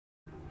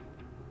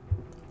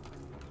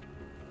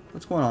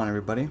What's going on,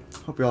 everybody?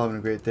 Hope you're all having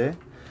a great day.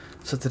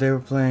 So today we're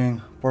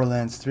playing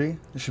Borderlands 3.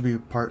 This should be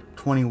part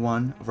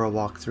 21 of our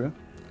walkthrough.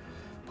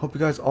 Hope you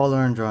guys all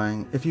are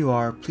enjoying. If you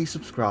are, please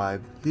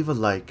subscribe, leave a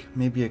like,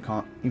 maybe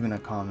even a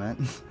comment.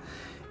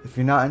 If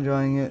you're not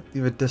enjoying it,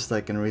 leave a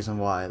dislike and a reason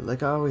why.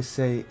 Like I always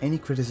say, any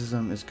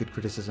criticism is good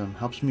criticism.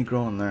 Helps me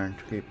grow and learn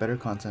to create better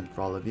content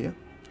for all of you.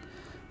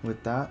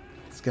 With that,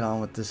 let's get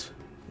on with this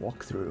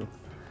walkthrough.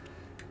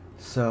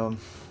 So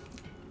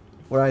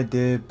what I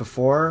did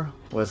before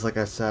was, like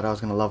I said, I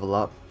was going to level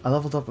up. I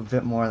leveled up a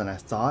bit more than I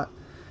thought,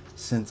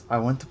 since I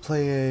went to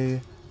play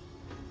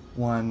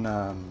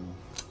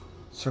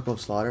Circle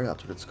of Slaughter,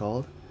 that's what it's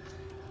called.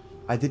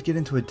 I did get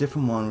into a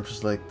different one, which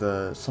was like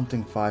the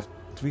something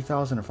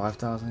 3,000 or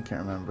 5,000, I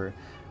can't remember.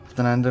 But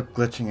then I ended up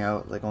glitching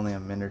out like only a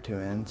minute or two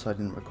in, so I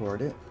didn't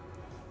record it.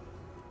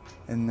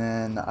 And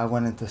then I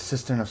went into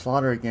Cistern of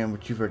Slaughter again,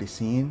 which you've already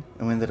seen,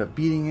 and we ended up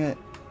beating it,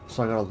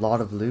 so I got a lot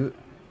of loot.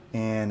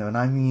 And when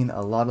I mean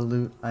a lot of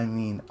loot, I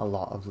mean a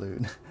lot of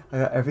loot. I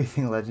got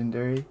everything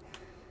legendary.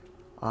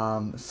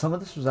 Some of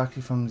this was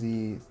actually from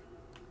the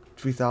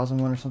 3,000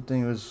 one or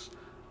something. It was,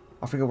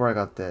 I forget where I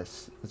got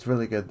this. It's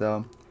really good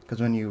though,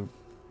 because when you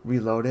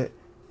reload it,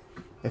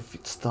 if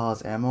it still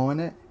has ammo in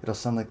it, it'll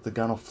sound like the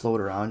gun will float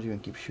around you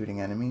and keep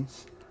shooting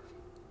enemies.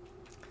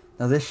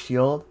 Now this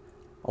shield,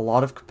 a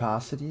lot of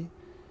capacity.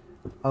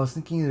 I was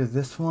thinking either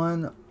this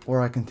one,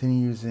 or I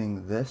continue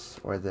using this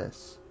or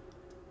this.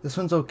 This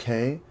one's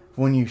okay.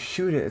 When you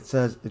shoot it, it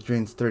says it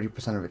drains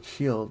 30% of its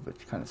shield,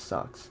 which kind of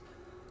sucks.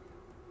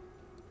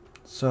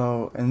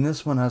 So, and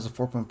this one has a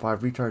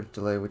 4.5 recharge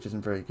delay, which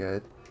isn't very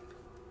good.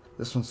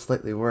 This one's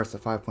slightly worse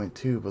at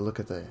 5.2, but look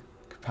at the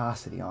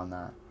capacity on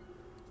that.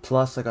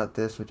 Plus, I got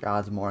this, which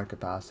adds more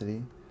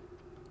capacity.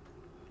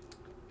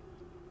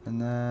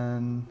 And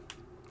then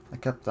I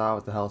kept that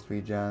with the health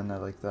regen. I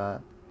like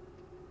that.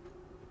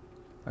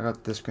 I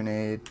got this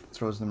grenade,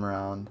 throws them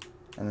around,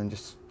 and then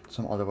just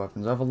some other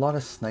weapons. I have a lot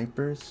of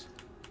snipers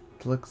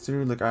to look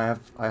through. Like I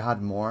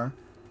had more.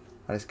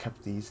 I just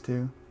kept these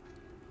two.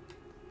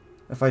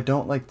 If I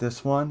don't like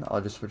this one, I'll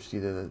just switch to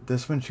either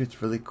this one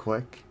shoots really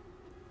quick.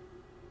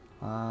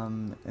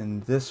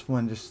 And this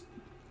one just,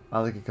 I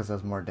like it because it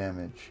has more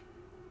damage.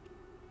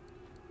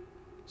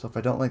 So if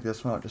I don't like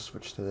this one, I'll just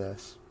switch to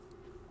this.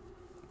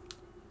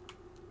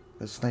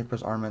 The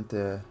snipers are meant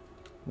to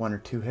 1 or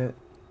 2 hit.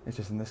 It's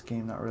just in this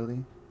game, not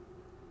really.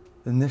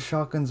 Then this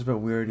shotgun's a bit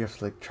weird, you have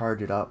to like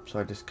charge it up, so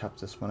I just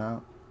kept this one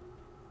out.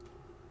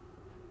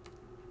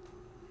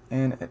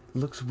 And it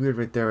looks weird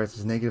right there,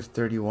 it's negative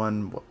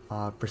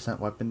 31%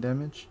 weapon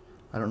damage.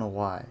 I don't know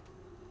why.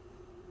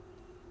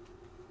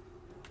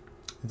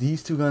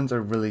 These two guns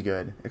are really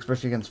good,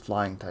 especially against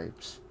flying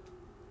types.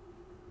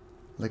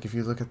 Like if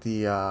you look at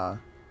the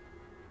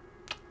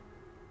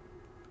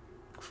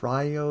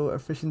cryo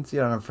efficiency,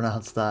 I don't know how to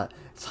pronounce that.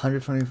 It's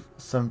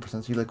 127%,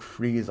 so you like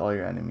freeze all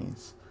your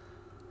enemies.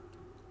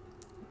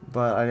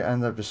 But I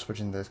ended up just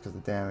switching this because the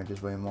damage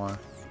is way more.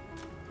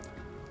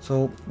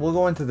 So we'll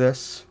go into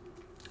this.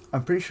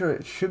 I'm pretty sure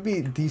it should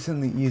be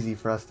decently easy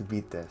for us to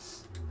beat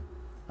this.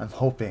 I'm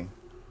hoping.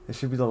 It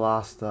should be the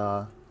last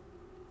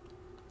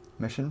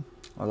mission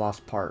or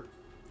last part.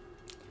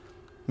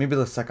 Maybe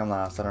the second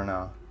last, I don't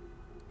know.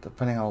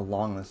 Depending how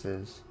long this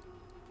is.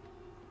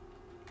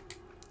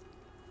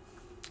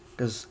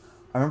 Because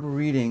I remember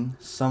reading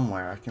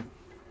somewhere, I can't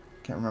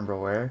remember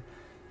where,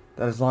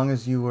 that as long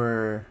as you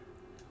were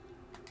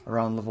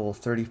around level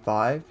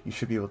 35, you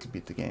should be able to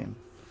beat the game.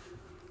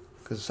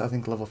 Because I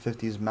think level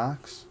 50 is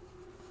max.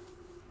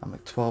 I'm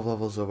like 12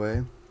 levels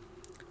away.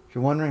 If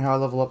you're wondering how I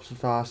level up so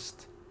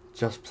fast,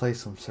 just play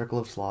some Circle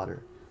of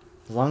Slaughter.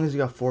 As long as you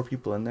got 4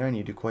 people in there and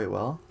you do quite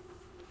well,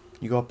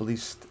 you go up at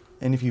least,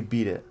 and if you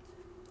beat it,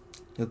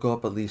 you'll go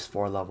up at least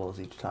 4 levels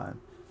each time.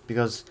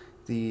 Because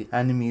the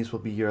enemies will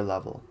be your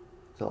level.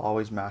 They'll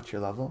always match your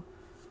level.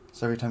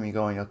 So every time you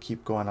go in, you'll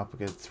keep going up a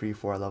good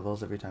 3-4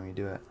 levels every time you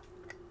do it.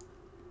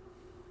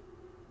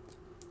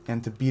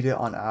 And to beat it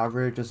on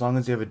average, as long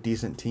as you have a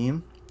decent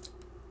team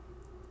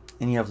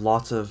and you have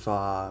lots of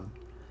the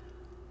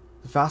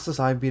fastest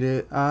I beat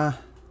it,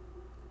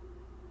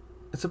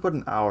 it's about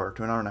an hour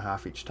to an hour and a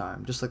half each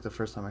time, just like the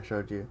first time I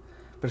showed you.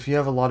 But if you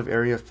have a lot of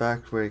area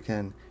effect where you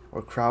can,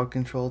 or crowd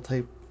control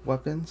type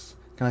weapons,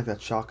 kind of like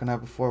that shotgun I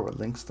had before where it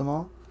links them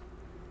all,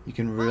 you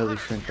can really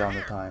shrink down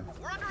the time.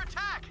 We're under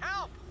attack.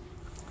 Help!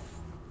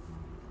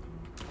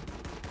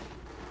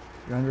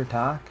 You're under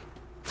attack?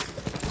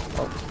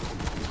 Oh.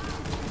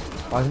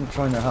 Why isn't it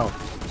showing their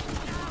health?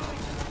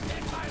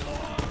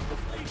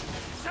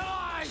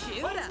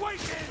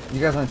 You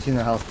guys haven't seen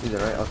their health either,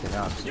 right? Okay,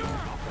 now I'm seeing it. I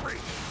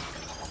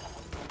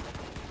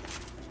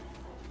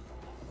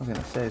was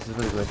gonna say, this is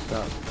really glitched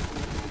up.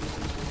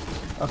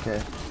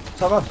 Okay,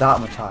 so I'm not that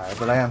much higher,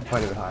 but I am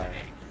quite a bit higher.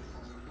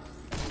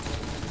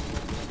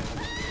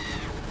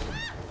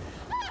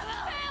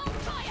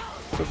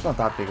 So it's not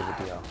that big of a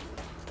deal.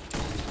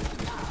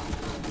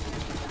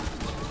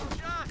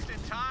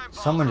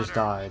 Someone just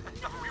died.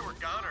 We were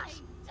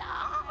gunners.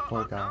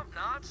 Poor guy.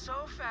 Not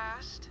so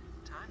fast.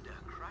 Time to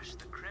crush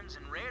the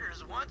Crimson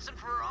Raiders once and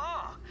for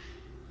all.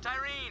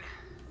 Tyrene,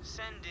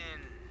 send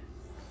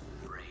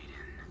in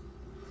Raiden.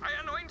 I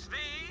anoint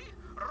thee,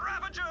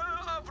 Ravager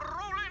of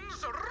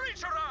Roland's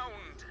Reach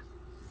Around.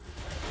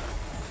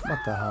 What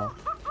the hell?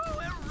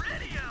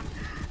 Iridium!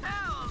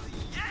 Hells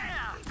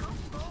yeah! Go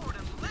forward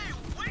and lay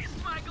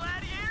waste, my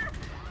gladiator!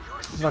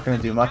 He's not gonna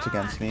do much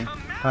against me.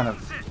 Kind of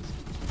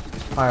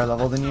higher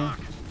level than you.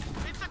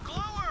 It's a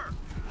glower.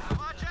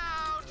 Watch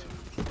out.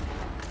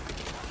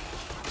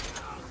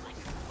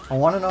 I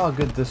want to know how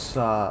good this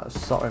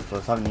assault rifle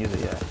is. I haven't used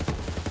it yet.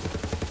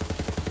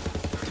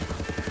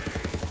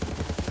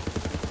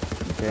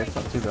 Okay, it's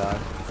not too bad.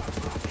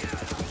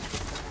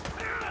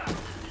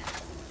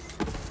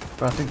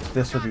 But I think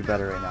this would be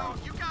better right now.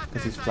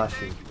 Because he's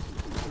fleshy.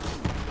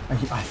 I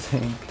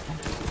think.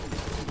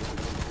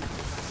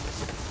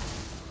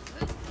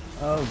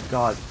 Oh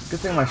god. Good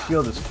thing my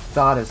shield is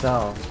fat as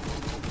hell.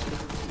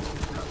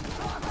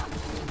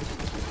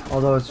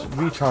 Although its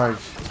recharge,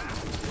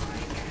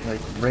 like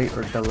rate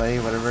or delay,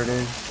 whatever it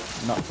is,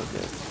 not so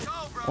good.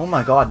 Oh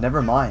my god,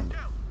 never mind.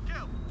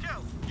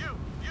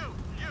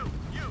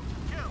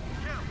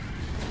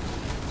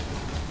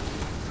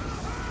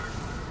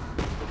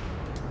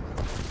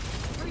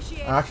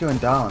 I actually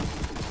went down.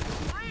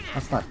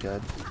 That's not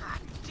good.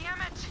 Damn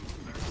it!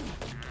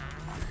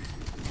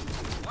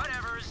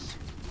 Whatevers.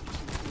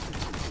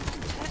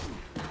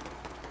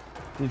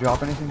 Did you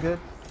drop anything good?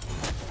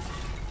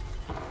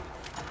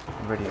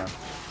 Iridium.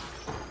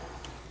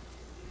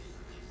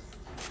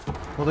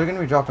 Well, they're gonna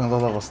be dropping low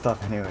level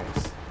stuff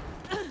anyways.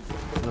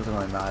 It doesn't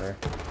really matter.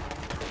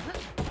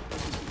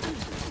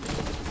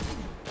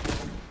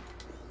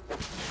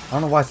 I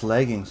don't know why it's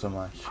lagging so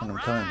much when I'm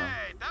killing them.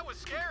 That was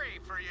scary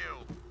for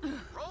you.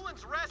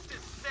 Roland's Rest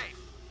is safe.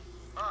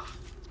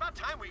 It's about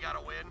time we got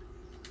a win.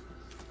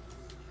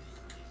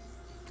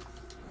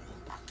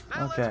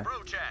 Now Okay. let's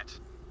bro chat.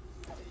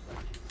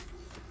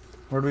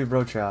 Where do we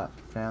bro chat,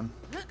 fam?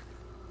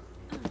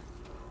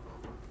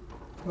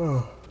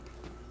 Oh.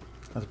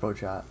 Let's bro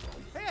chat.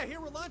 Hey, I hear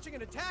we're launching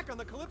an attack on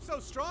the Calypso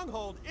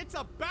stronghold. It's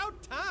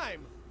about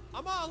time.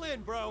 I'm all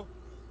in, bro.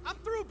 I'm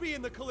through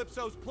being the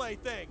Calypso's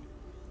plaything.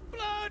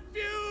 Blood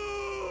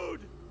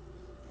feud!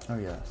 Oh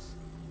yes.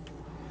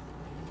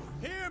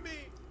 Hear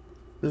me,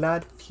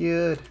 Blood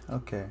feud.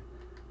 Okay.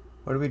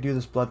 Where do we do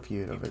this blood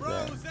feud over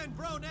there? bros and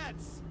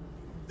bronettes.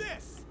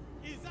 This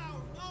is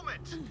our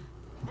moment.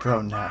 Bro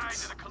Ride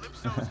nuts. to the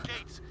Calypso's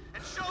gates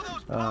and show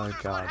those Oh,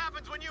 posers God. what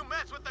happens when you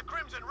mess with the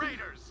Crimson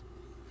Raiders.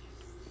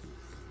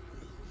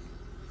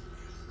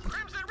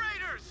 Crimson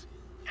Raiders,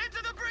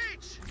 into the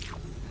breach.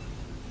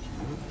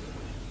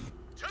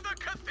 To the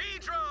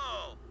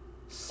cathedral.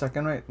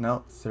 Second right?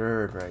 No,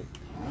 third right.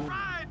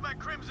 Ride, my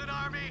Crimson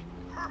Army.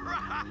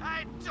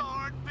 Ride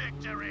toward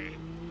victory.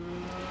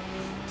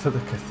 To the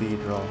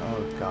cathedral.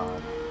 Oh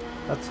god.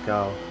 Let's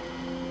go.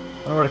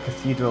 I wonder what a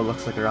cathedral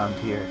looks like around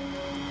here.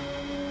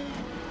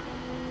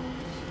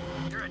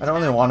 I don't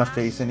really want to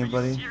face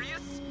anybody.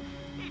 Serious?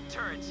 He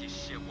turrets, you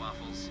shit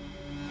waffles.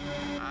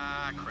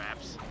 Ah,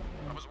 craps.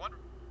 I was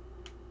wondering.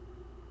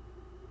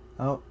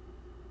 Oh.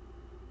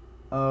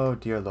 Oh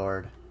dear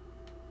lord.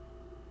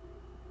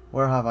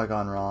 Where have I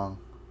gone wrong?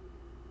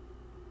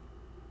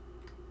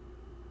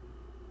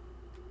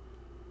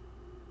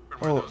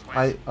 Oh,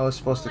 I was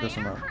supposed to go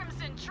somewhere.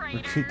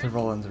 Retreat to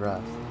Roland's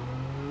Rest.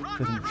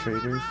 Prison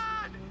traders.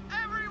 Run!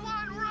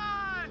 Everyone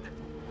run!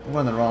 I'm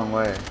going the wrong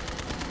way.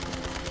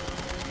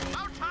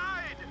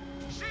 Outside!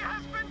 She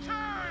has been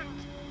turned!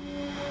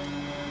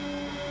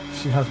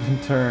 She has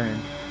been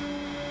turned.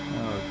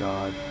 Oh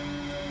god.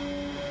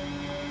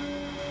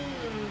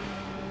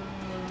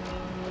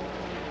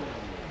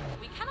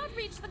 We cannot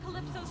reach the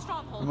Calypso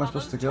stronghold Where am I while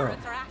supposed those to go?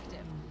 turrets are active.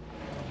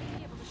 We'll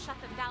be able to shut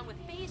them down with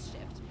phase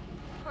shift.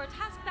 For a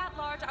task that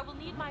large, I will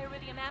need my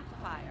Iridium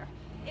amplifier.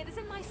 It is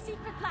in my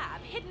secret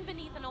lab, hidden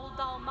beneath an old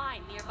doll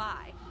mine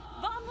nearby.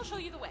 Vaughn will show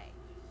you the way.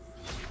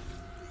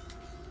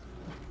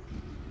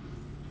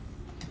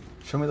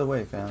 Show me the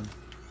way, fam.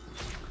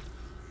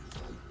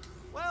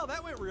 Well,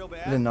 that went real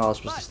bad. I didn't know I was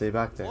supposed to But stay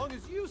back there. As long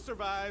as you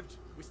survived,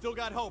 we still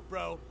got hope,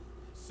 bro.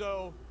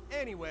 So,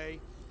 anyway,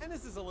 and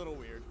this is a little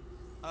weird.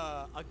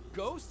 A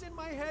ghost in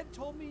my head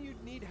told me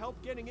you'd need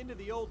help getting into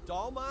the old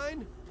doll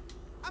mine.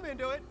 I'm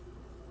into it.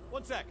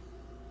 One sec.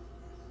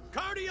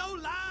 Cardio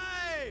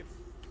live!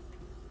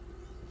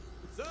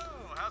 So,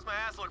 How's my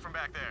ass look from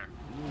back there?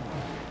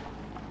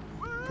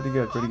 Pretty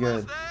good, pretty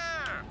Almost good.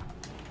 there!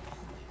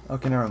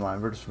 Okay, never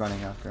mind. We're just running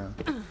after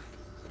him.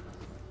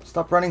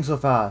 Stop running so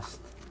fast.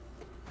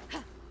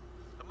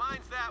 The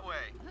mine's that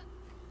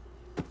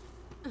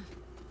way.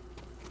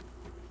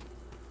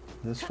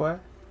 This way?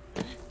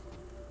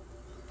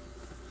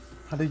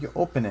 How do you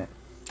open it?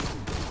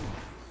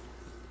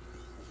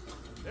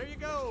 there you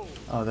go.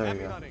 Oh, there you Happy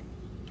go. hunting.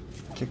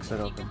 Kicks it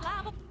open. Secret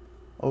lab.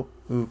 Oh,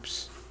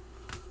 oops.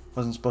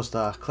 Wasn't supposed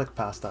to click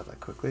past that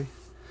quickly.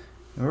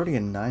 We're already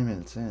at 9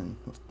 minutes in.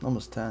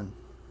 Almost 10.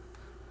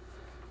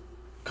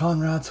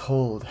 Conrad's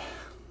Hold.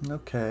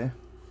 Okay.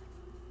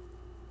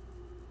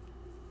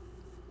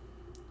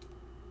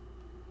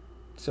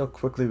 See how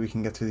quickly we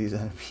can get through these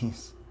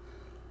enemies.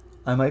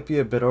 I might be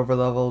a bit over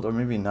leveled, or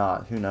maybe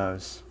not. Who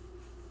knows?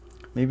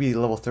 Maybe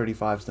level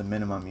 35 is the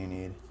minimum you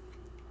need.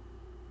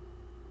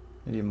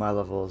 Maybe my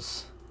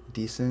level's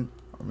decent,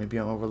 or maybe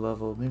I'm over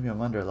leveled, maybe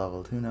I'm under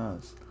leveled. Who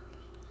knows?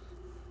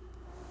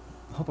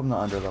 I hope I'm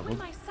not under When leveled.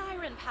 my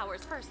siren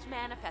powers first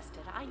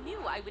manifested, I knew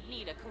I would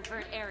need a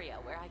covert area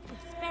where I could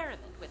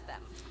experiment with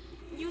them.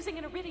 Using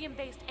an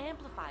iridium-based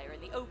amplifier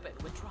in the open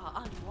would draw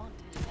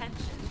unwanted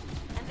attention.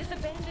 And this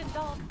abandoned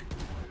doll...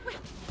 Well,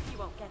 you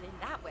won't get in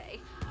that way.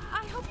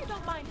 I hope you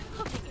don't mind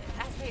hooking it,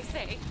 as they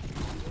say.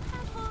 You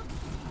have hooks?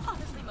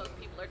 Honestly, most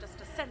people are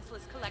just a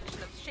senseless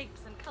collection of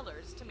shapes and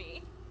colors to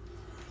me.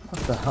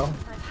 What the hell?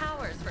 My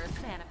powers first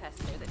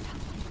manifested.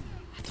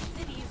 A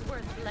city's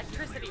worth of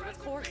electricity was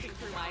coursing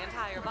through my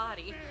entire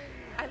body.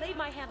 I laid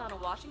my hand on a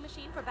washing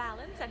machine for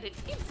balance, and it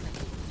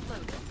instantly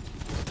exploded.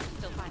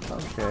 Still finding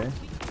Okay.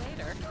 myself weeks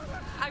later,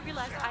 I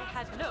realized I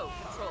had no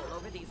control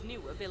over these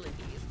new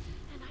abilities,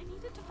 and I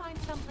needed to find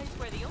someplace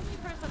where the only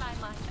person I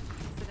might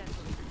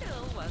accidentally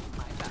kill was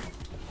myself.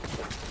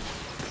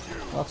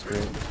 That's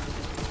great.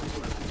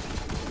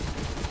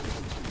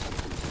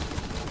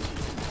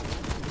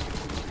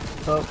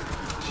 Oh,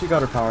 she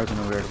got her powers in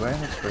a weird way.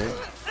 That's great.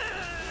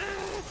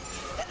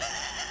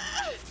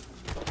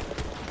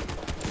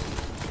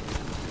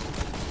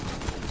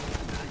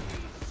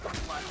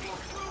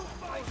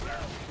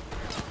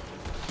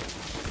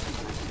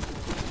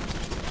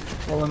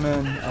 Pull him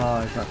in.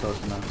 Oh, he's not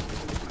close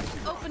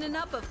enough. Opening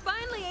up a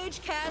finely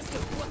aged cask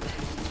of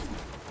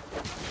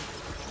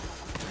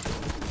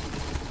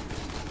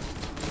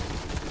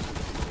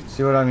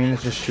See what I mean?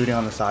 It's just shooting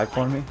on the side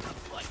for me.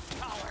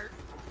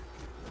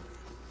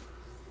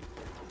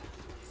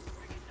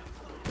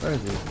 Where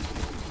is he?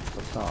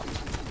 Up top.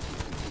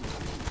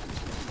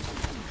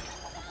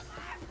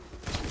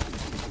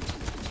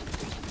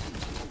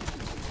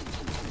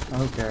 Oh,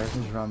 who cares?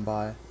 Just run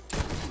by.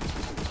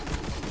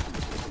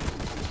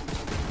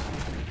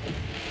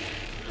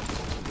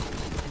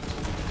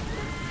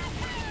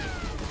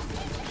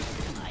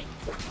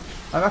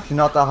 I'm actually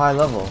not that high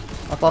level.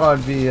 I thought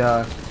I'd be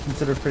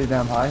considered pretty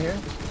damn high here.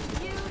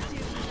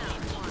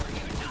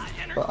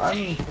 But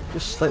I'm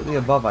just slightly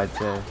above, I'd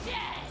say.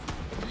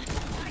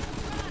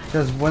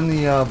 Because when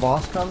the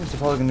boss comes, they're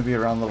probably going to be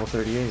around level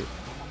 38.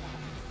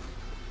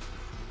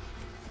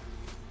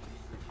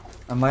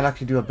 I might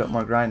actually do a bit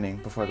more grinding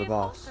before the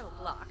boss. Also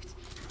blocked.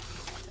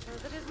 I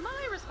suppose it is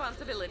my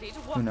responsibility to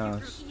walk Who you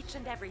knows? through each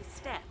and every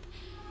step.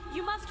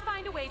 You must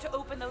find a way to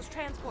open those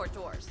transport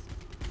doors.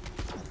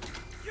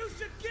 You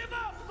should give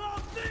up, small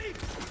thief!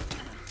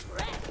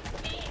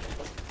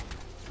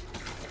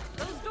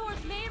 Those doors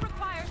may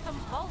require some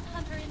Vault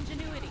Hunter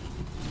ingenuity.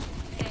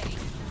 Say,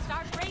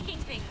 start breaking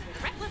things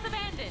with reckless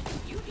abandon.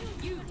 You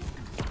do you.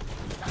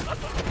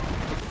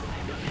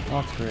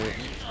 That's great.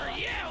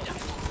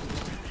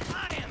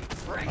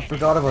 I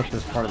forgot about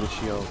this part of the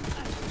shield.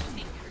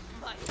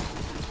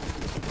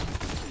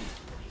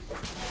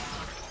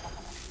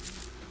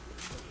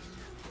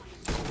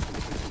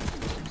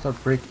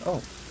 Start break.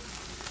 Oh.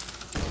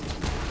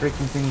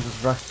 Breaking things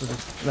with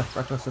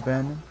reckless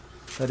abandon.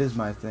 That is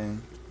my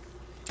thing.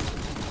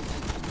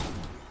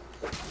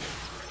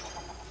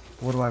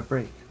 What do I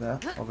break?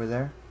 That? Over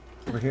there?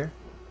 Over here?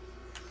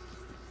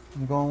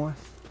 I'm going with?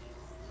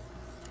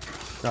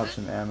 Grab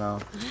some ammo.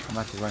 I'm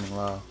actually running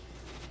low.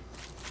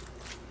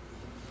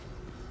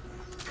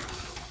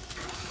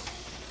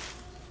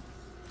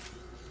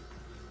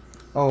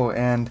 Oh,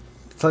 and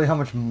to tell you how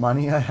much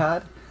money I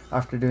had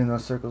after doing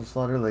those circles of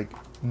slaughter, like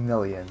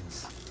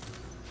millions.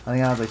 I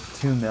think I had like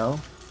 2 mil,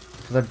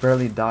 because I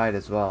barely died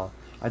as well.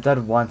 I died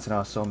once and I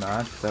was so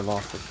mad because I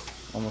lost like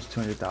almost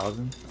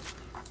 200,000.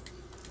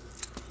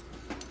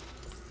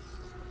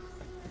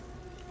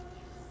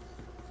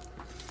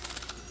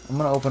 I'm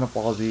gonna open up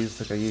all these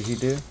like I usually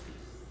do,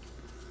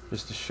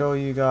 just to show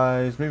you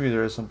guys. Maybe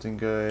there is something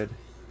good.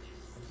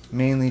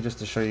 Mainly just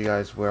to show you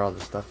guys where all the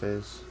stuff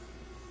is.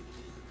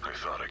 I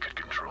thought I could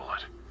control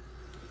it.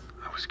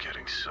 I was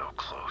getting so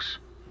close.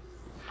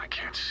 I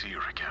can't see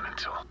her again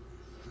until...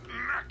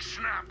 Neck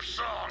snap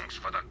songs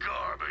for the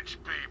garbage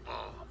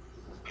people.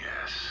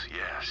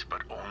 Yes,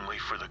 but only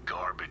for the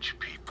garbage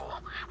people.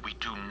 We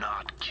do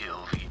not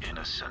kill the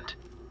innocent.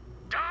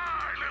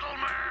 Die, little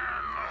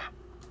man!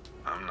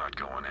 I'm not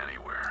going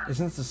anywhere.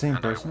 Isn't this the same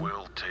person? I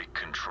will take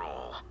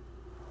control.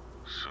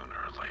 Sooner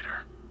or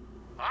later.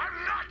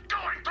 I'm not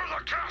going through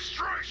the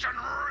castration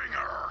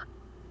ringer!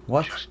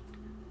 What? Just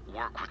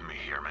work with me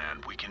here,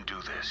 man. We can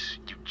do this.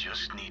 You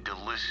just need to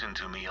listen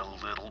to me a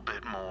little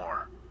bit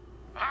more.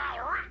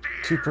 I'll rip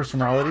the 2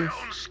 personalities?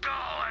 my own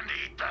skull and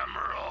eat them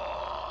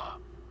raw.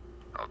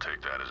 I'll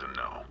take that as a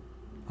no.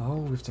 Oh,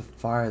 we have to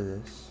fire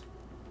this.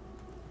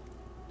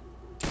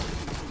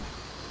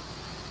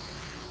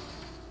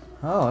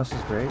 Oh, this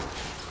is great.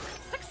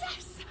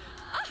 Success!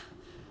 Ah!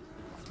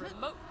 This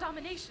remote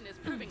domination is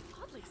proving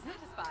oddly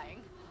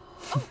satisfying.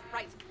 Oh,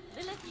 right.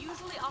 Lilith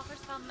usually offers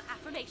some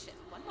affirmation.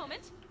 One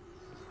moment.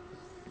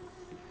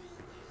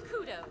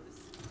 Kudos.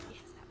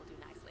 Yes, that will do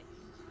nicely.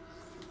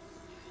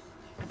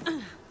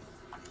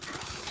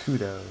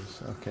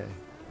 Kudos. Okay.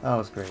 That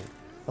was great.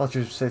 I thought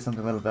you would say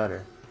something a little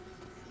better.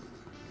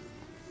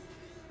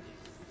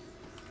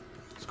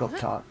 Let's go up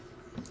top.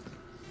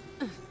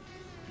 It's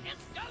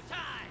go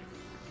time.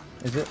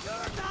 Is it? You're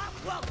not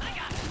welcome. I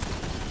got it.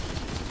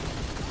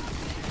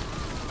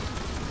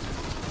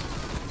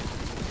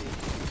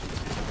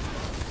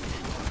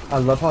 I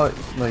love how it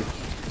like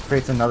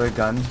creates another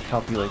gun to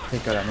help you like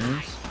take out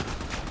enemies.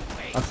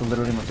 That's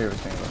literally my favorite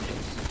thing about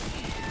this.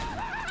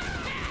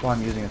 That's why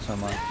I'm using it so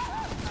much.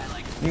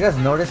 You guys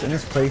notice in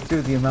this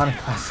playthrough the amount of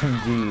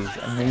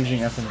SMGs, amazing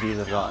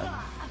SMGs I've gotten.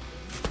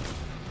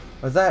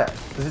 Was that?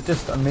 Is it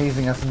just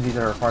amazing SMGs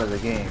that are a part of the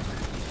game?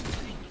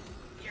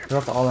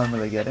 That's all I'm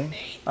really getting.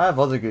 I have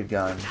other good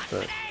guns,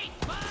 but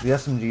the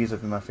SMGs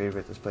have been my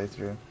favorite this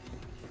playthrough.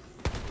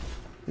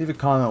 Leave a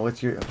comment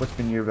what's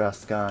been your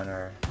best gun,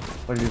 or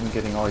what have you been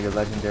getting all your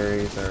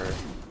legendaries or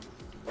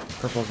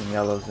purples and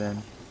yellows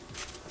in.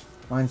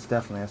 Mine's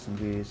definitely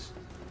SMGs.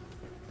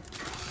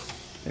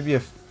 Maybe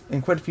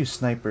and quite a few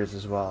snipers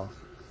as well.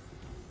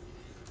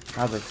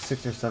 I had like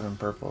 6 or 7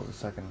 purples a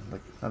second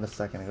ago,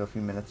 a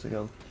few minutes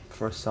ago,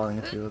 before selling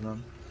a few of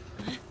them.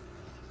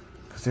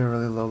 Because they were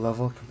really low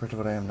level compared to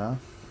what I am now.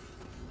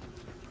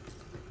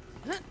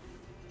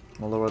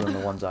 Well, lower than the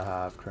ones I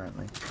have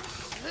currently.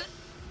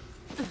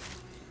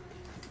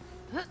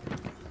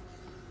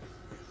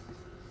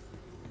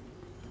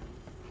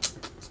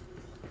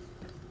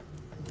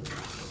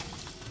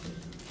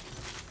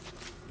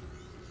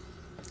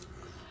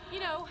 You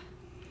know,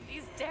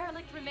 these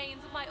derelict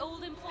remains of my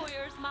old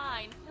employer's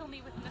mine fill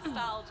me with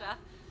nostalgia.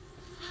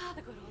 Ah,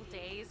 the good old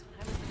days when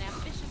I was an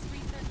ambitious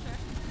researcher,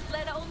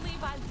 led only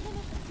by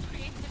limitless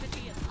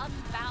creativity and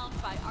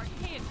unbound by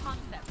archaic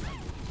concepts.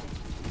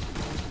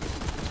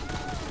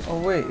 Oh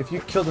wait, if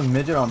you kill the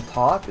midget on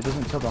top, it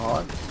doesn't kill the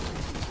hog?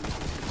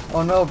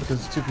 Oh no,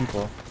 because it's 2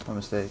 people. My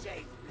mistake.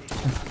 Check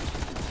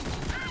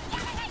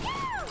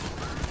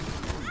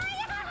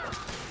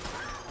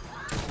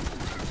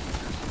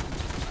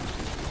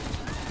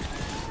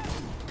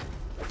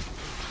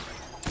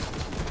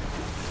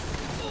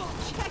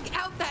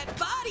out that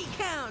body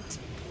count!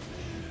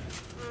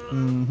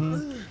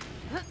 Mm-hmm.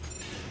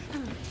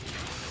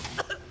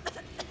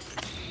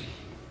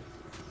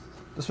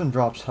 This one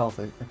drops health,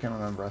 I can't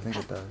remember, I think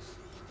it does.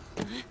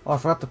 Oh, I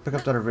forgot to pick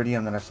up that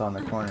iridium that I saw in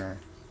the corner.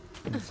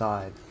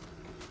 Inside.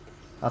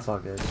 That's all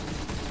good.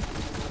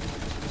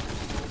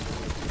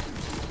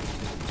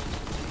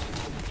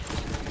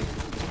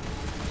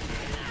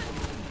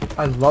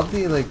 I love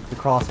the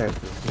crosshairs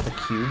for this, just a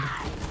cube.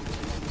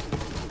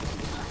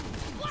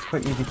 It's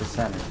quite easy to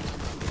center.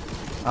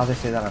 How they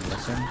say that I'm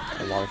missing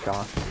a lot of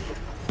shots.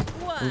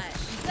 What?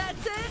 Oops.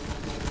 That's it?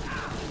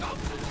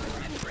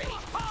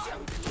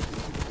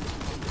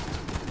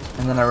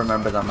 And then I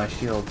remember that my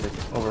shield's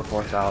like over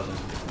 4,000.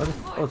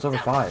 Oh, it's over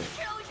 5.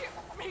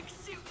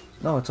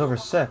 No, it's over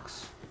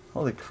 6.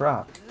 Holy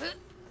crap.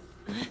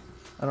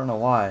 I don't know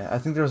why. I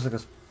think there was like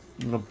a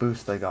little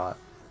boost I got.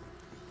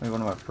 Maybe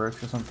one of my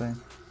perks or something.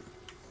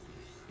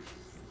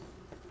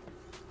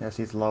 Yeah,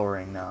 see, it's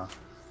lowering now.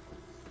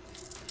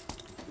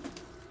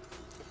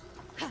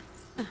 I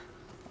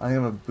think I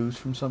have a boost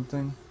from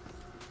something,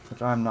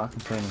 which I'm not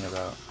complaining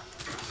about.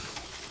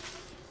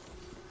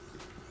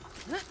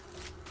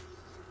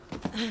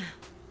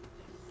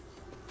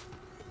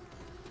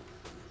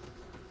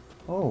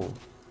 Oh.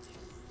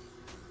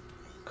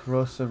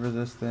 Corrosive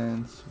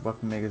resistance,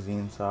 weapon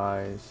magazine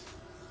size.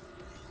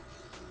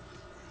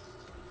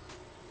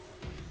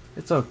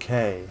 It's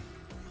okay.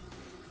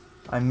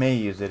 I may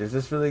use it. Is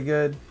this really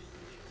good?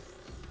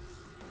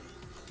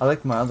 I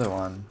like my other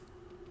one.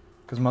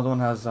 Because my other one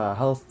has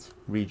health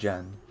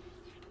regen.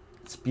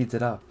 It speeds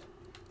it up.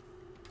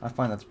 I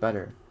find that's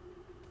better.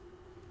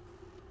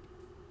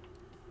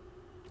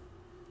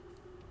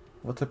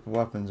 What type of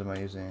weapons am I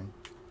using?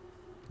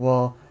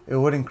 Well, it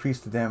would increase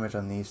the damage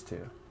on these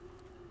two.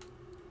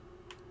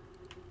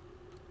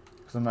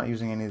 Because I'm not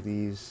using any of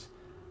these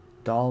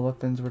doll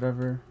weapons or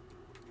whatever.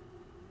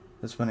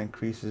 This one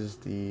increases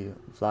the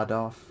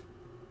Vladov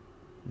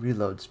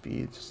reload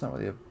speed. It's not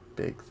really a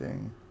big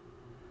thing.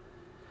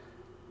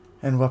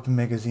 And weapon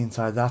magazine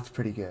side, that's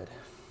pretty good.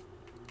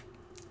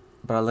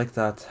 But I like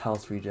that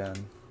health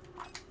regen.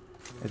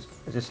 It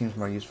just seems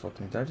more useful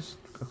to me. Did I just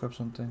equip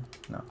something?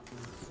 No.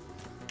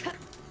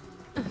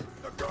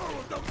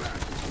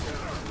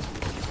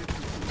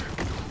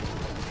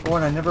 Oh,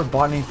 and I never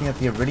bought anything at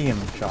the Iridium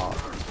shop.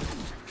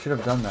 Should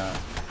have done that.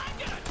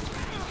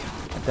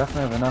 I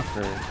definitely have enough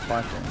for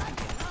flashing.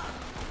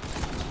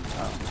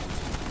 Oh.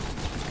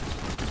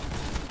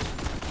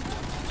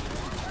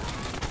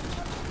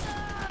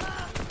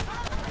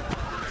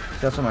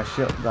 That's what my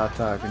shield, that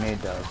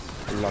grenade does.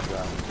 I love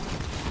that.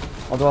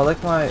 Although I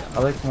like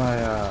my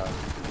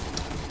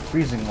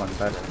freezing one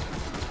better.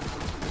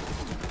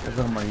 It's a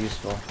little more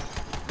useful.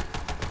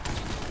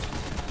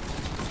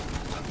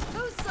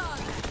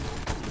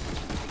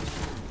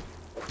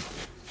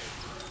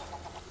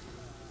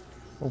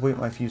 We'll wait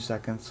my few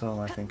seconds so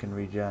my thing can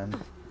regen.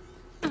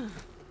 Little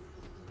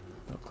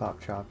clap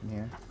chop in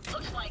here.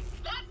 Looks like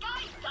that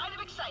guy died of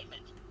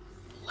excitement.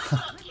 Listen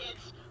up,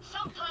 kids.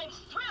 Sometimes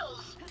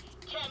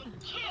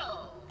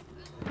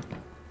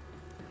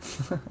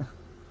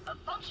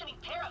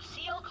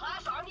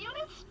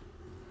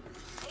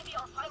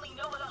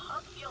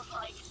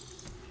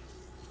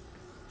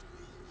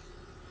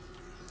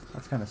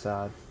That's kind of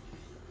sad.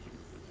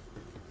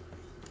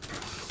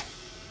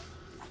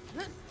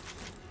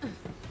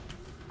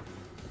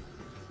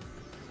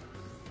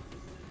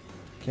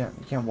 You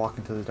can't walk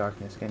into the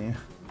darkness, can you?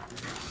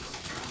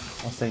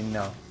 I'll say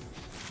no.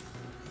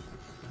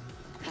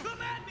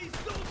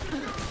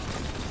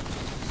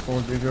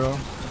 Soldier girl.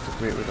 That's a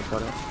great way to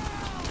put it.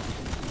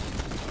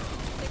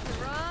 Pick the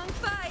wrong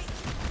fight.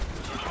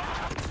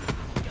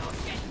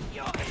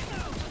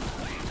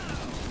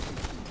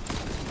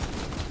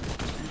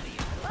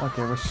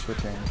 Okay, we're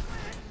switching.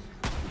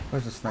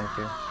 Where's the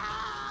sniper?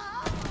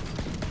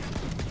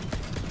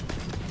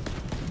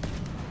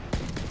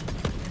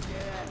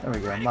 There we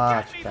go,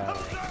 much better.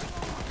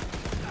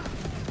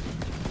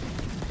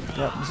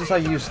 Yep, this is how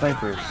you use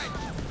snipers.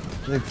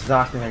 This is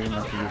exactly how you're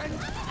meant to use them.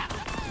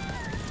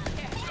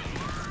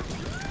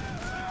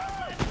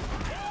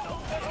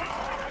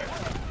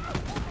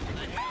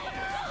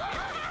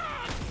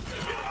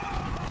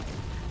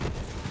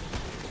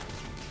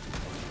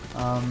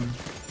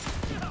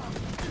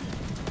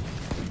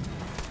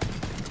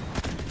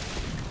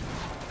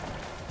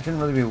 I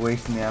shouldn't really be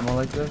wasting the ammo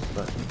like this,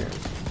 but who cares?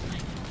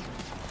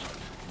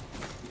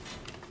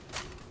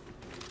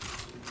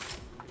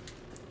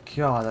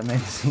 God, that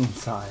magazine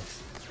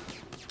size.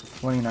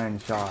 29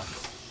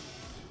 shots.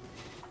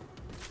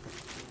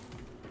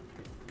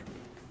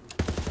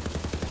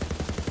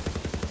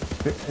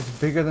 It's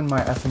bigger than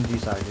my SMG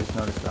size, just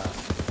notice that.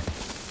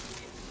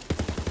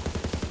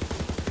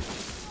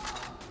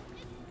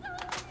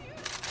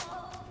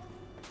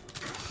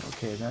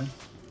 Okay then.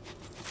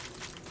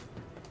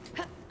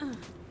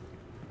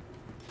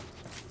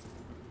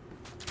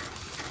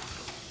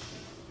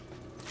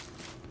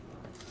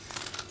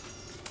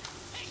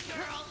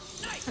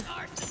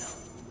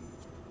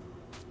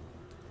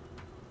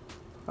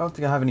 I don't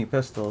think I have any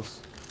pistols,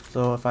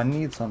 so if I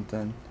need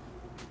something,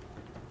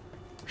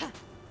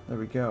 there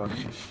we go. I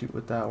can shoot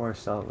with that or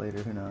sell it later,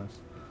 who knows.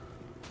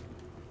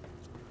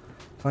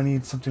 If I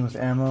need something with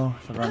ammo,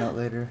 if I run out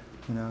later,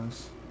 who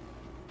knows.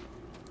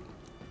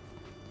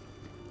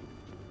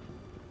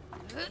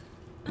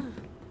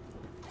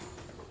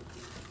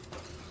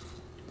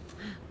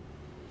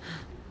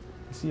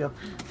 Is he up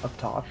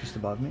top, just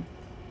above me?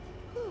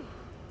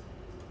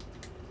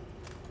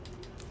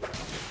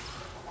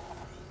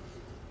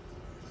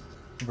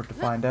 We're to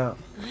find out.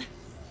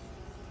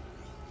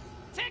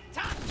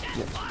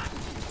 Yes.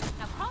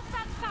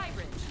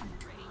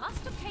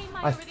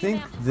 I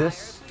think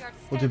this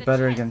will do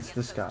better against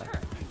this guy.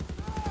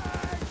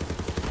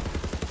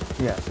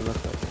 Yes, it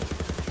looks like it.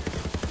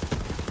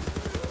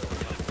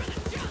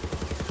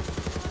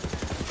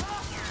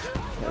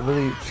 Yeah, it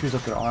really chews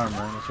up their armor,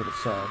 that's what it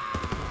said.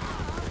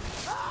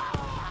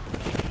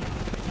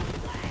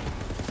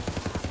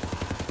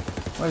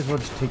 Might as well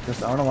just take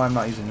this. I don't know why I'm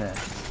not using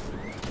this.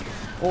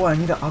 Oh, I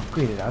need to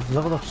upgrade it. I've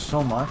leveled up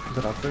so much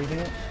without upgrading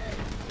it.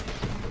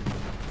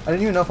 I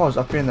didn't even know if I was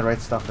upgrading the right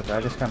stuff with it.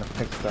 I just kind of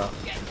picked stuff.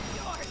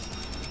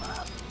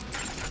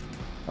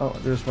 Oh,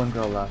 there's one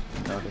girl left.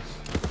 Notice.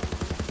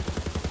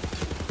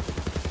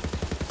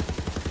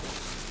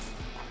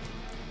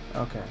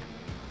 Okay.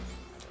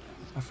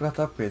 I forgot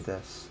to upgrade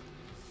this.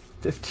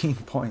 15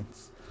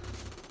 points.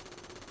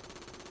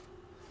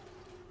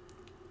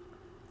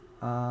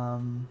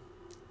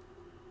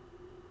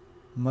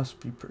 Must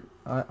be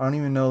I don't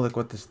even know like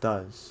what this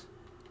does.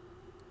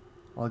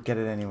 I'll get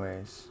it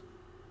anyways.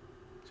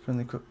 It's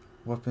currently equipped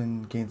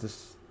weapon gains a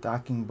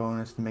stacking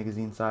bonus to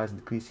magazine size and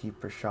decrease heat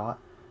per shot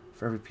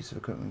for every piece of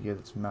equipment gear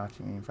that's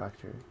matching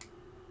manufacturer.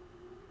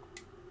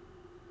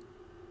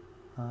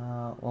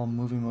 While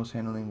moving, most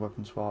handling,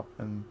 weapon swap,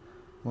 and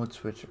mode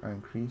switch are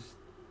increased.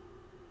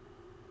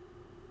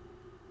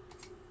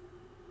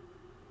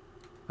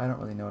 I don't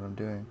really know what I'm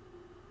doing.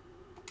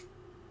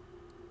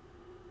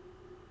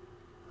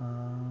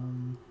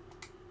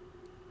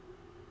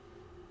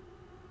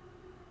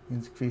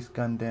 Increased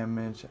gun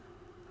damage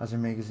as your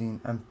magazine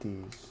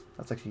empties.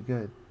 That's actually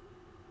good.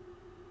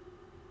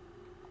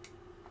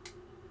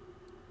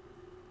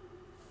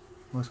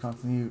 Most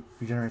constantly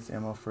regenerates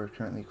ammo for a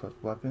currently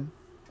equipped weapon.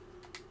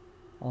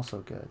 Also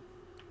good.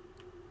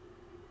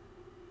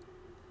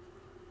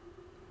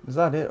 Is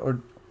that it? Or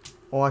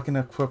oh, I can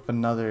equip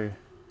another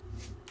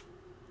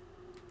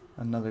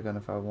gun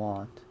if I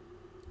want.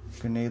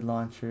 Grenade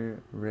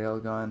launcher,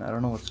 railgun. I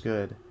don't know what's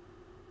good.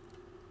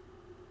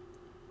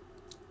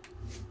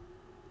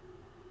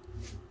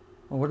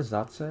 Oh, what does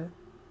that say?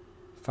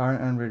 Fire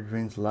and ember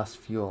drains less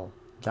fuel.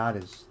 That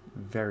is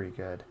very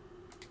good.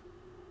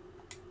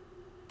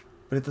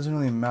 But it doesn't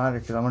really matter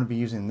because I'm going to be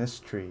using this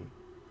tree.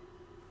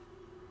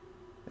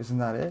 Isn't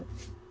that it?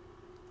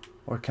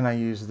 Or can I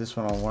use this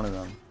one on one of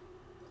them?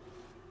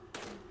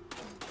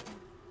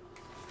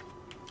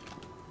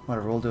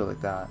 Whatever, we'll do it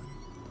like that.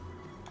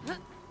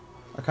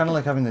 I kind of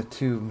like having the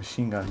two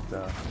machine guns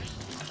though.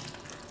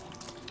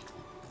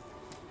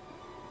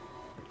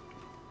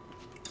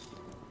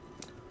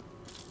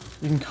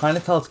 You can kind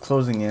of tell it's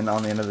closing in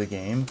on the end of the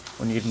game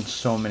when you're getting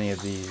so many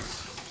of these.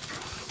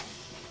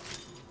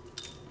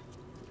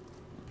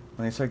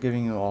 When they start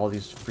giving you all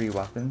these free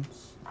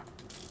weapons.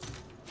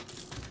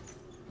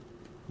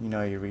 you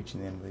know you're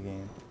reaching the end of the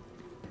game.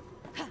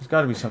 There's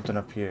got to be something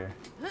up here.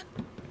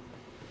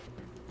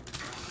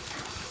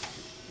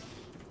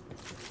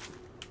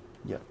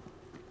 Yep.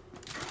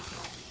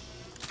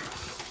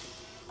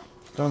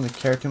 Don't really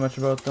care too much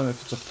about them.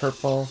 If it's a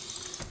purple,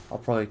 I'll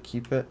probably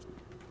keep it.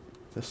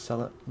 Just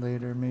sell it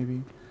later,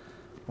 maybe.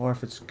 Or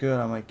if it's good,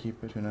 I might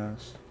keep it. Who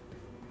knows?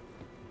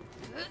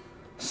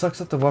 Sucks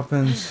that the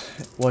weapons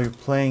while you're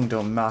playing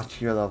don't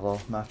match your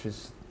level.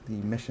 Matches the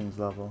mission's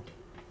level.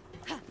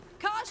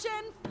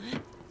 Caution!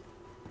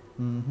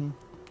 Mm-hmm.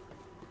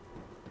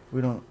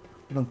 We don't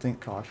think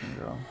caution,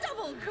 girl.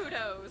 Double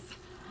kudos!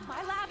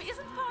 My lab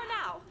isn't far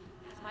now.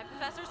 As my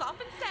professors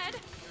often said,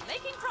 we're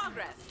making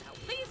progress. Now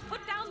please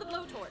put down the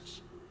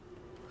blowtorch.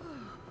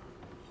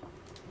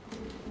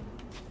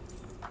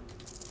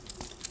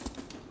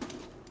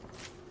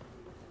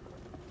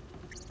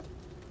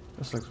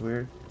 This looks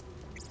weird.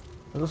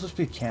 Are those supposed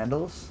to be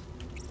candles?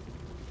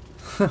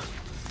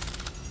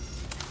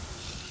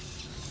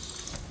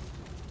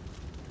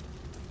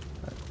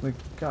 Like,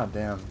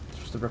 goddamn, it's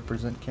supposed to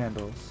represent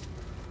candles.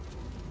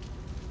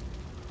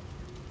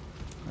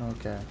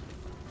 Okay.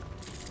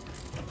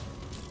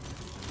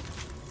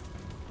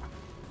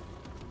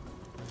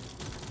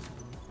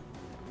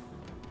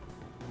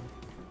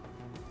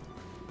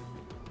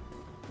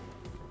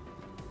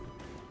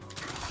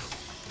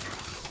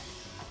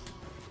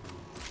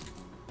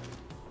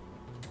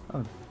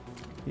 Oh,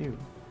 you.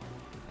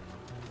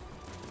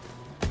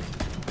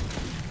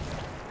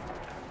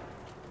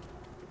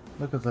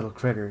 Look at little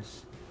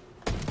critters.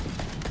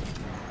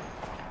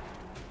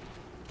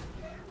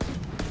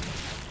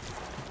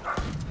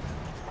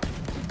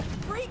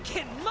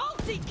 Freaking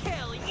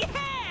multi-kill,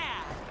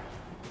 yeah!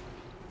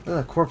 Look at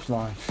that corpse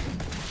launch.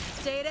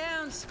 Stay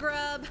down,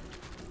 scrub.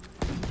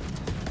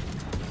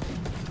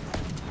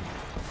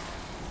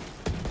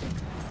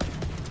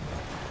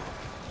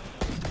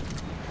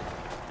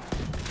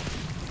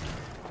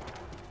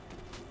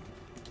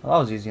 Well, that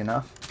was easy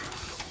enough.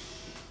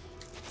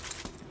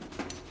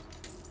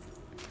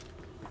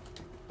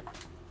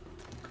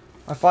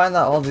 I find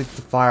that all the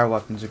fire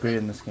weapons are great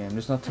in this game.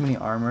 There's not too many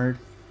armored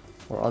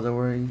or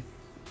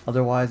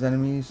otherwise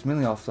enemies,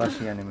 mainly all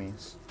fleshy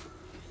enemies.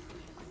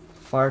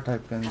 Fire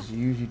type guns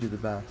usually do the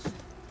best.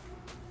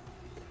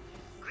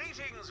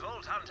 Greetings,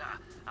 Vault Hunter.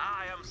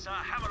 I am Sir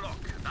Hammerlock,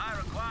 and I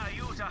require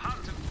you to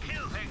hunt and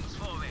kill things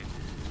for me.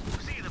 You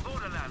see, the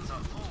Borderlands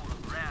are full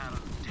of rare and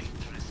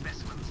dangerous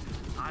specimens.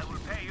 I will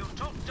pay you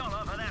top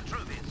dollar for their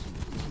trophies.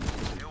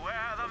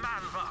 Beware the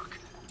manvark.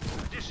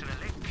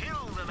 Additionally,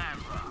 kill the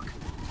manvark.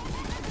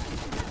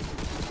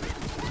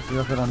 See,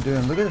 that's what I'm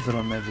doing. Look at this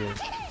little midget.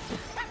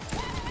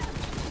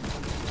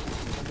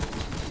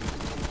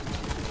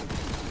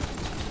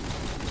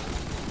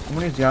 I'm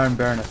gonna use the Iron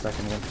Bear in a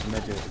second against the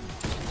midget.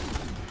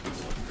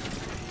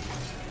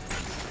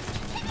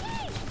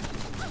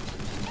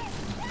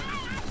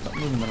 Stop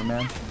moving, little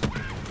man.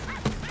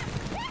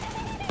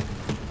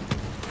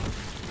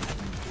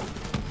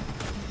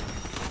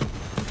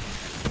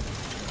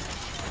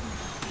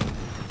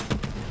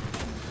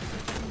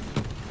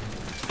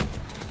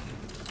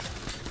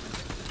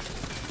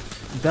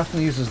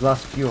 Definitely uses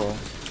less fuel.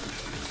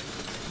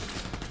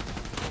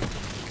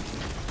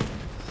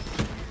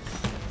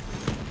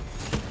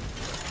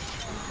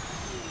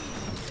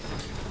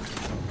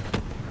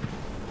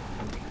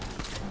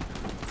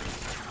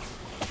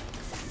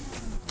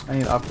 I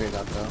need to upgrade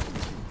that though,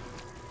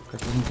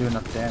 because it doesn't do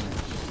enough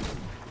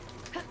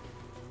damage.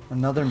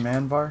 Another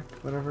manvark,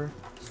 whatever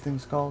this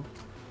thing's called.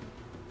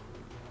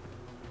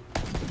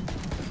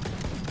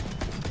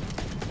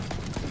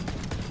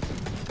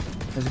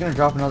 Is it gonna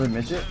drop another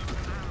midget?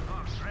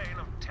 Manvark's reign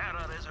of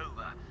terror is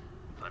over.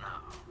 For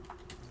now.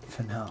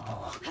 For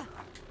now.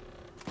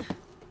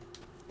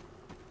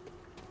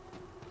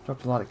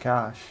 Dropped a lot of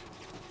cash.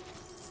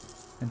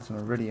 And some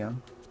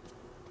iridium.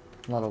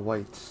 A lot of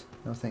whites.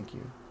 No thank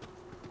you.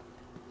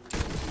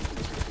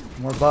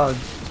 More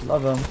bugs.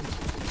 Love them.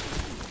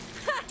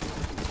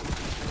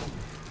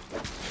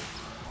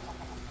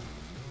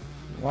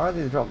 Why are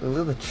they dropping?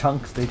 Look at the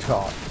chunks they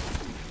drop.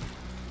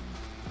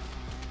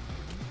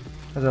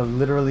 Those are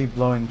literally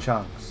blowing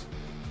chunks.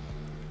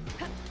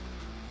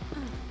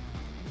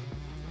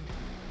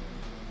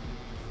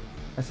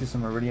 I see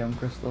some iridium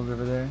crystals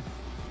over there.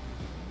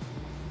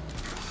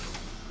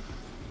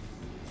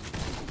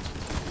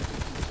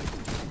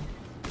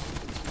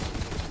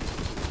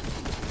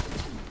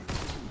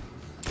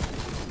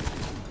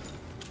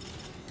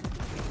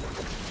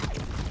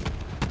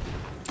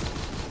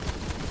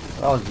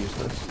 That was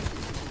useless.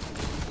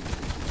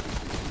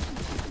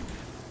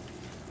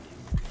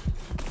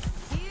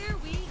 Here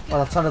we Oh,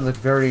 that sounded like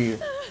very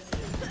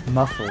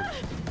muffled.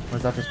 Or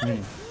is that just me?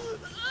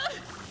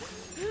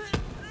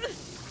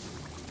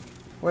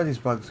 Where are these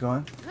bugs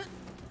going? Okay.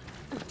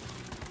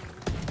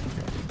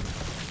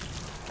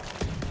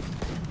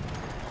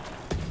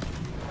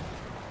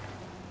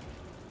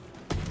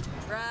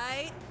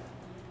 Right?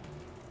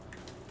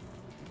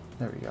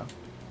 There we go.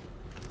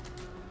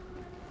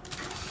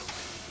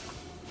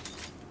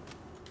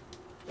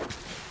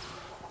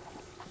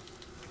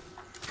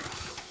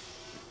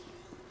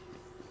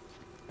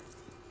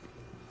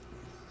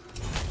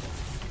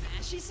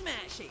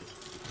 smashy.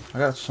 I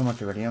got so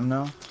much iridium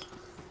now.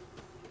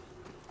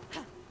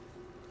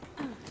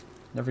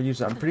 Never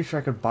used it. I'm pretty sure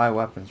I could buy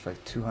weapons for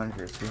like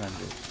 200, 300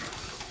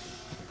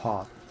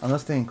 pop.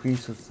 Unless they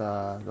increase with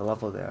the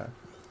level there.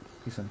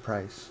 Increase in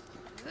price.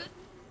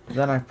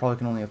 Then I probably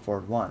can only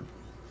afford one.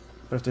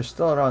 But if they're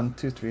still around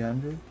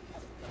 200-300,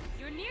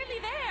 You're nearly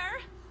there.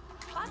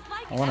 But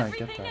like I wanna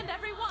get everything that. and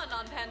everyone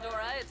on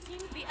Pandora, it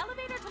seems the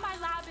elevator to my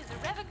lab is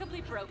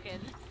irrevocably broken.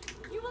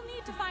 You will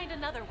need to find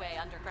another way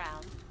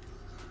underground.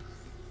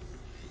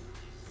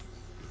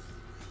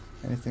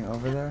 anything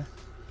over there?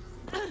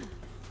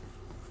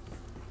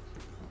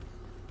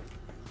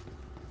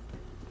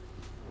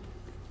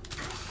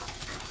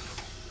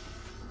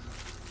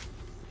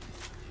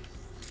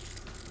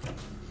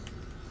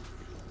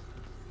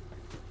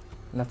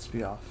 Let's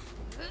be off.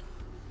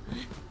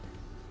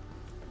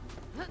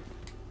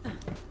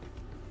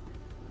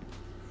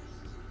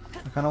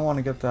 I kind of want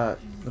to get that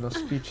little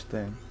speech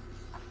thing.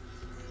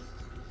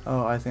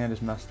 Oh, I think I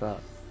just messed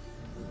up.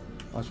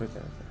 Oh, it's right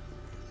there.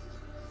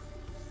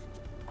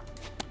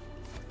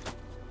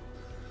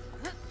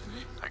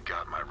 I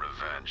got my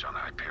revenge on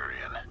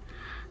Hyperion.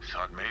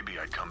 Thought maybe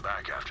I'd come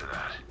back after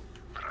that,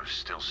 but I'm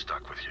still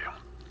stuck with you.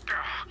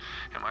 Ugh,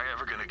 am I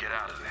ever gonna get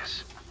out of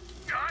this?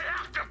 I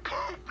have to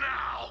poop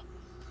now!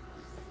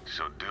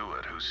 So do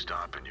it, who's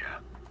stopping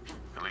you?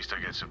 At least I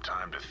get some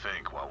time to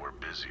think while we're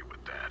busy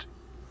with that.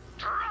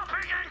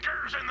 Dropping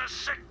anchors in the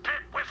sick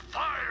pit with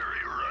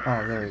fiery rain!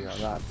 Oh, there you go.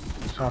 That.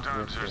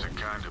 Sometimes there's a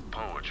kind of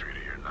poetry to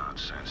your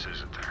nonsense,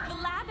 isn't there? The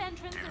lab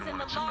entrance Even is when in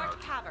the it's large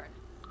about cavern.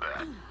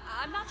 that.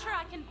 I'm not sure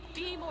I can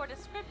be more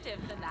descriptive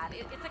than that.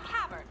 It's a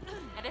cavern,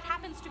 and it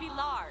happens to be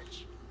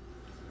large.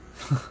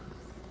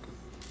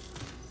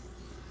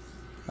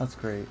 That's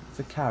great. It's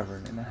a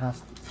cavern, and it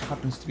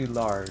happens to be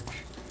large.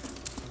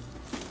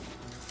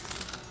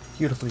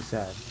 Beautifully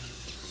said.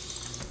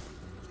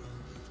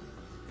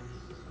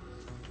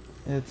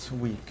 It's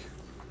weak.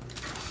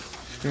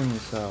 Extremely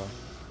so.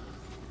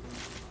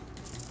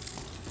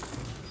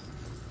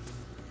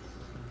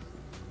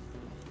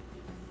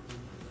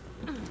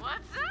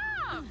 What's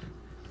up?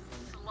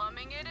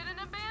 Slumming it in an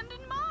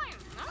abandoned mine.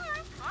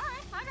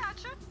 Alright, I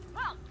gotcha.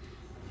 Well,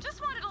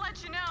 just wanted to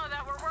let you know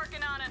that we're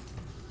working on it.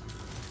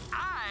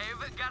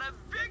 I've got a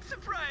big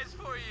surprise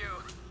for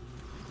you.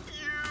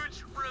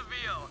 Huge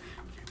reveal.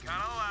 You're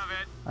gonna love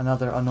it.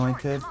 Another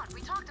anointed. Come on,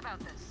 we talked about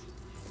this.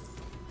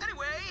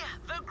 Anyway,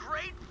 the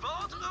Great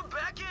Vault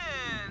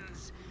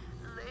beckons.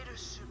 Later,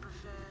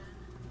 superfan.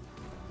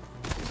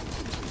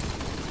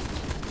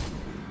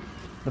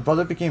 The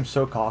brother became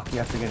so cocky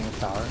after getting his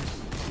powers.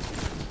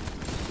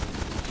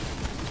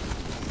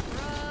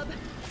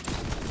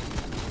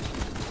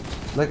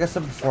 Like I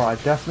said before, I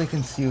definitely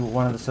can see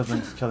one of the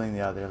siblings killing the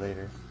other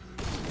later.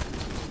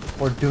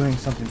 Or doing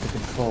something to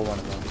control one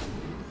of them.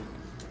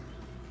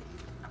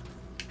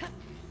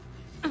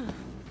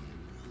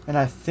 And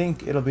I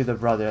think it'll be the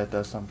brother that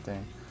does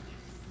something.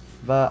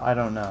 But I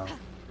don't know.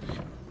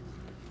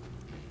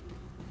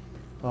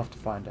 We'll have to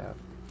find out.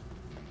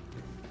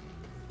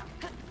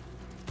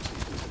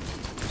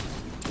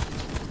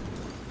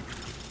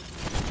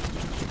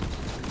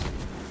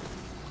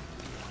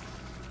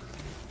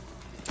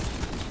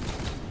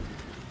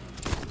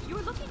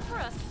 You're looking for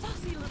a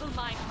saucy little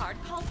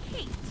minecart called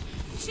Kate.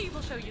 She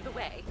will show you the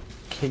way.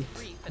 Kate.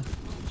 Brief and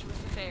tumultuous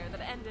affair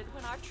that ended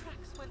when our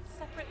tracks went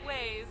separate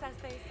ways, as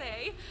they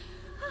say.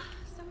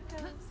 So it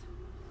goes.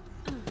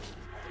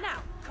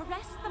 Now,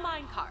 caress the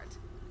minecart.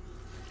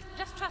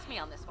 Just trust me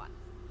on this one.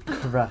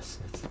 Caress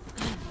it.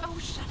 Oh,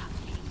 shut up,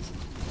 Kate.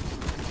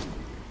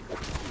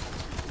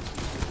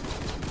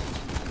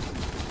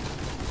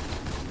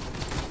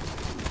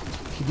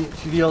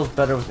 She deals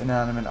better with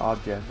inanimate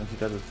objects than she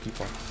does with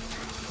people.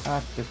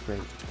 That's just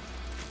great.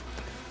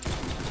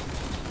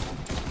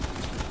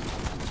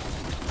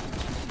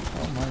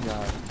 Oh my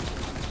god.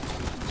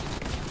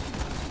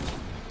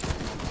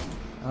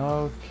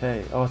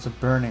 Okay. Oh, it's a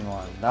burning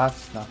one.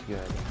 That's not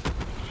good.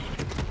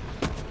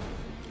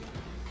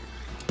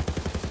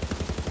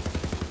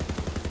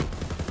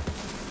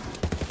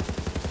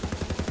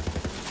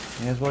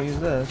 May as well use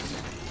this.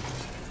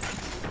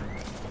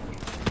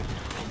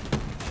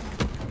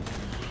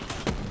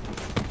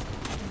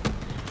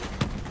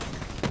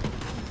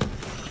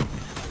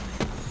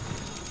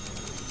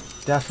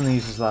 Definitely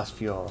uses less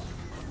fuel.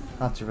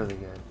 That's really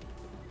good.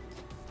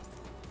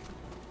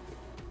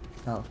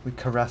 Now, we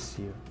caress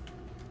you.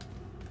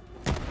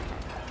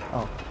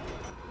 Oh.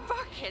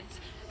 Varkids!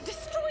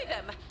 Destroy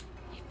them!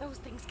 If those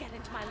things get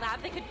into my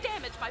lab, they could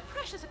damage my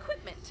precious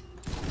equipment.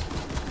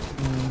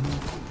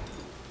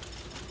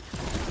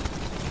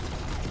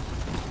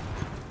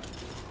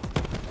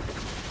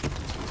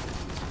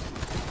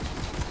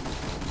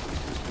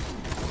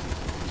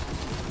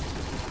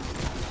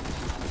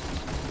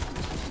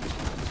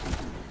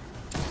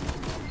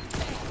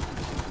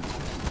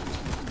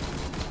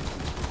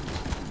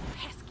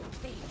 Pesky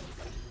things.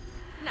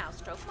 Now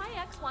stroke my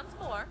ex once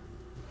more.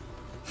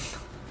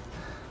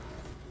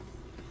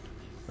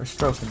 We're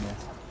stroking you.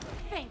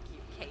 Thank you,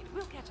 Kate.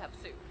 We'll catch up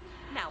soon.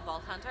 Now,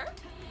 Vault Hunter,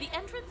 the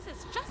entrance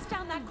is just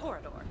down that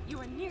corridor. You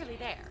are nearly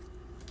there.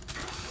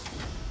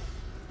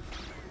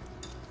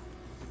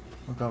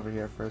 Look over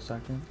here for a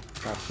second.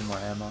 Grab some more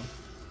ammo.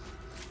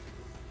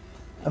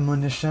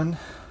 Ammunition.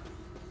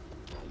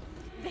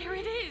 There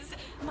it is!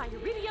 My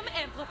iridium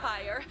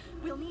amplifier.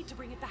 We'll need to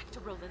bring it back to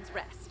Roland's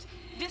Rest.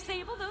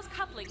 Disable those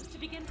couplings to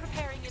begin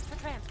preparing it for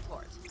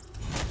transport.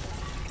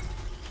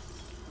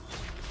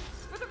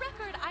 For the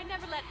record, I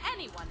never let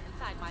anyone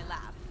inside my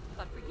lab.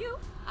 But for you,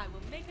 I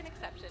will make an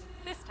exception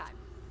this time.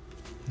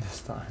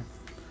 This time.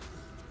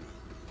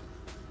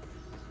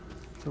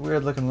 It's a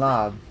weird looking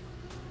lab.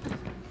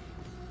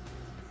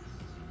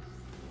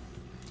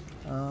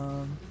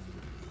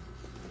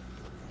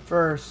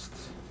 First,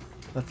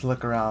 let's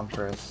look around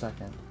for a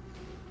second.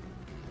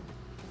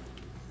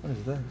 What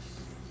is this?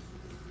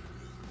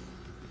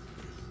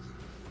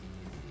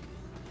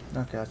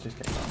 Okay, let's just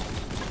get going.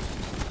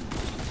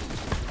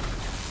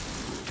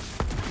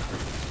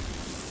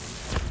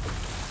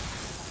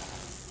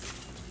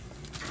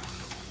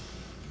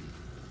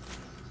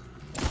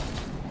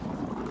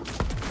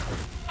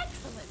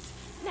 Excellent!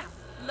 Now,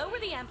 lower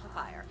the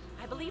amplifier.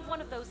 I believe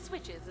one of those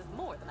switches is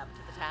more than up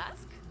to the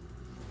task.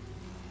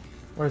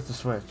 Where's the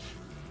switch?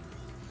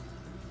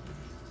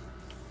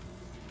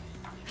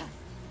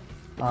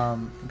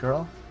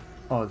 Girl?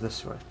 Oh, this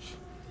switch.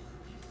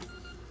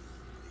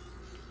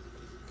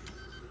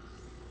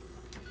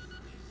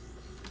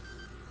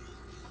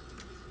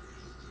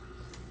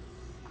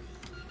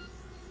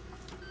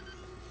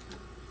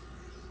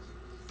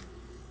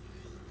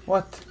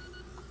 What?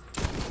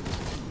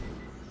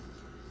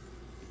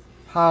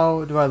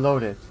 How do I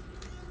load it?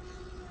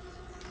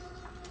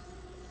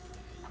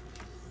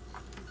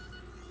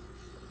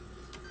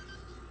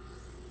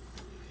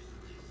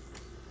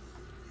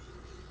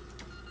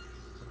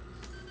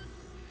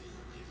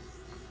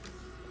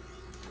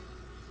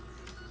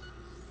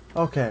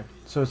 Okay,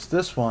 so it's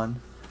this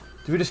one.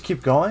 Do we just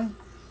keep going?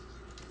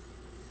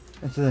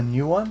 Into the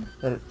new one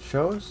that it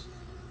shows?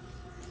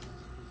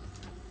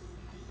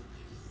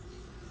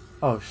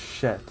 Oh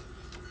shit.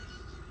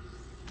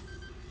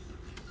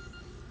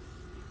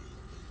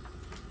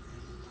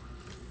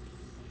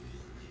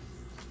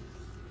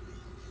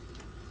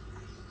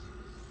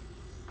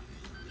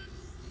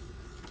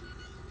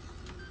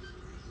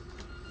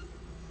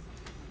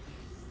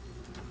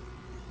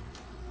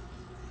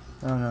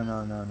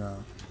 No.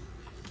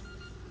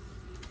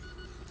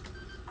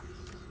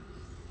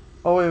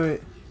 Oh,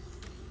 wait.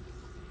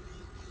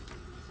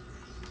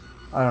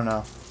 I don't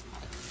know.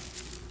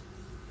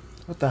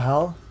 What the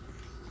hell?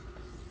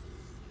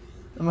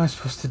 What am I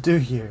supposed to do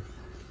here?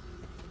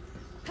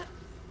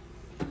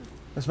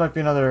 This might be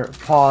another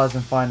pause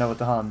and find out what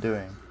the hell I'm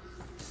doing.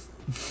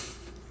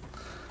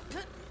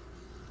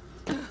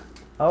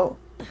 Oh,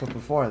 but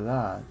before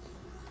that...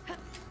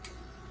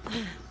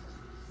 Okay,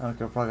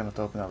 we're probably gonna have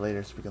to open that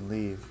later so we can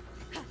leave.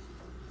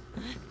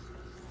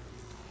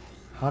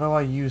 How do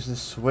I use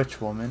this switch,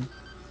 woman?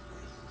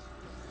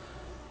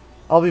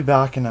 I'll be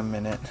back in a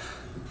minute.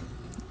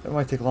 It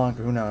might take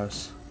longer, who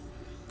knows.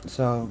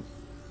 So,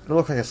 it'll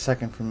look like a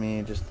second for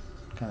me, just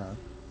kind of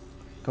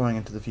going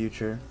into the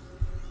future.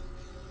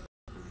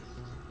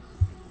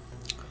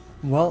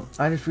 Well,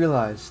 I just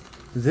realized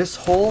this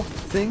whole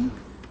thing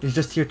is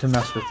just here to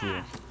mess with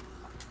you.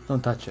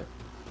 Don't touch it.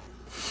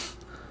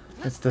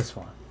 It's this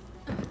one.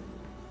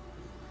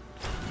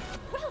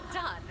 Well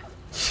done!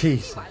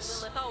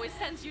 Jesus. Lilith always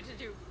sends you to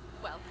do,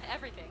 well,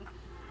 everything.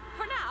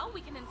 For now,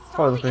 we can install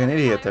Probably look the like an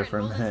idiot amplifier there for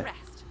a at Roland's minute.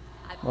 Rest.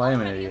 I've Well, I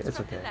am an already idiot, it's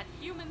instructed okay. that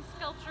human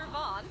sculpture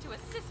Vaughn to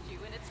assist you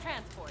in its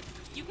transport.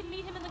 You can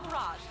meet him in the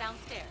garage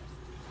downstairs.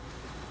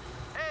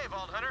 Hey,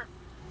 Vault Hunter.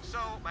 So,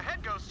 my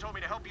head ghost told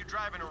me to help you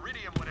drive an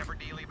iridium whatever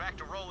dealie back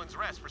to Roland's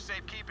Rest for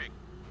safekeeping.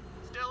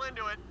 Still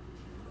into it.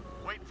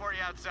 Waiting for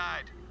you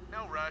outside.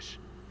 No rush.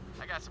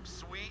 I got some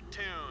sweet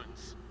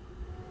tunes.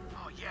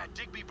 Oh yeah,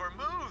 Digby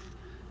Vermouth.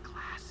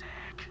 Classic.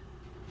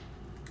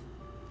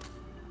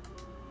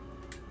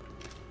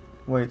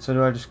 Wait, so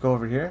do I just go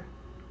over here?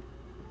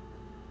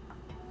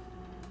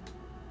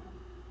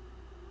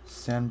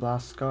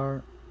 Sandblast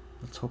Scar.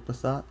 Let's hope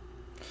it's that.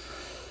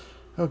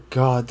 Oh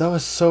god, that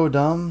was so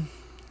dumb.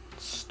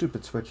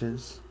 Stupid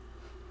switches.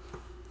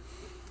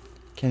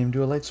 Can't even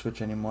do a light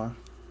switch anymore.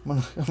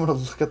 I'm gonna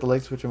look at the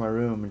light switch in my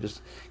room and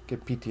just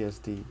get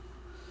PTSD.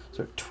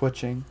 Start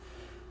twitching.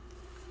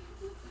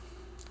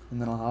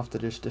 And then I'll have to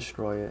just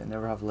destroy it and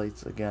never have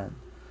lights again.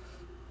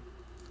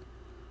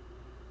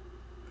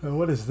 Oh,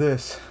 what is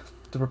this?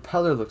 The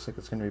propeller looks like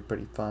it's gonna be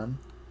pretty fun.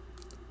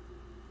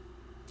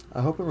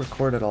 I hope it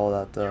recorded all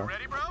that though. You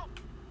ready, bro?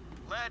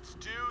 Let's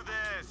do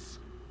this.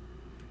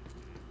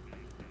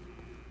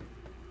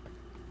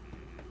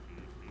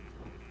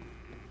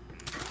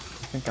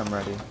 I think I'm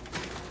ready.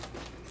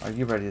 Are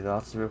you ready though?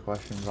 That's the real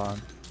question,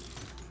 Vaughn.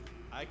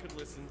 I could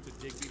listen to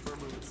Digby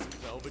Vermouth's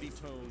velvety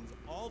tones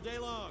all day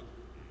long.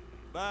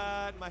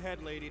 But my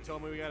head lady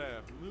told me we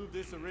gotta move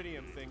this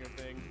iridium thing.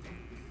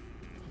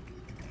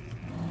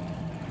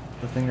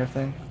 The thinger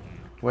thing?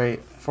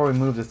 Wait, before we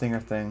move the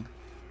thinger thing.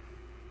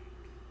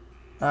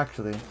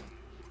 Actually,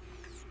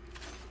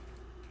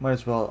 Might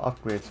as well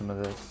upgrade some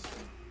of this.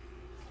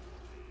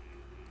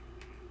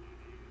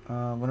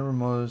 Whenever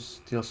Moe's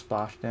deals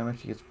splash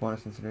damage, he gets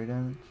bonus incendiary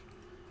damage.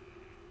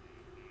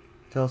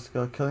 Tail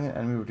skill, killing an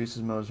enemy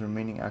reduces Moe's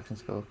remaining action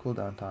skill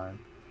cooldown time.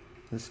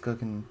 This skill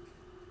can...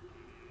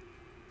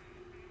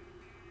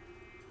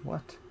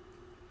 What?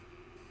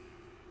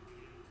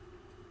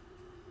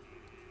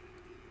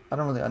 I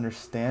don't really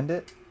understand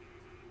it.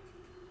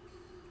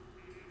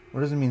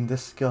 What does it mean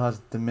this skill has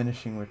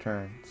diminishing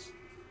returns?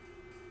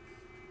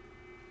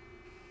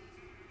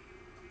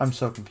 I'm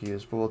so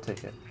confused, but we'll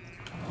take it.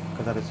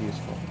 Because that is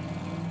useful.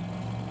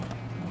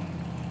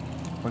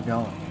 We're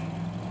going.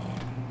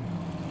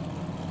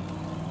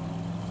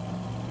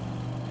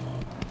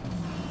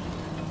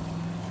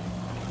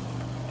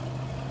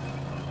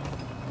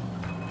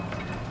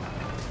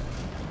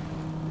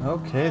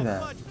 Okay Oh,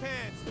 then. fudge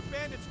pants! The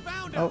bandits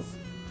found Oh. us!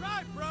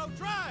 Drive, bro,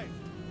 drive!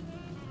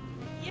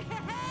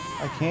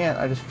 I can't,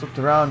 I just flipped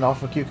around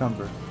off a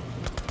cucumber.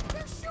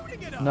 They're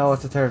shooting at us! No,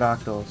 it's the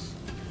pterodactyls.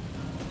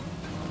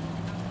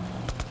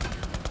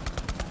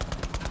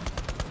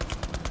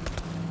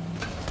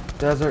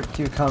 Desert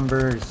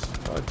cucumbers.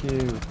 Fuck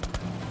you.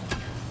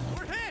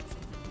 We're hit!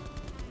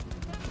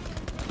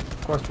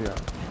 Of course we are.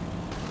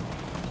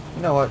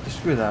 You know what? Just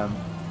screw them.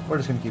 We're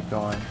just gonna keep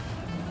going.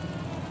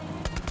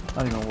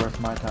 Not even worth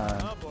my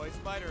time. Oh boy,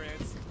 spider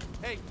ants.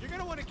 Hey, you're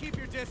gonna want to keep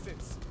your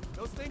distance.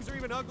 Those things are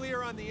even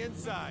uglier on the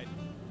inside.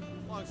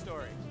 Long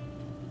story.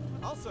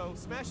 Also,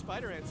 smashed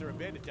spider ants are a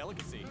bandit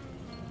delicacy.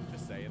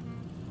 Just saying.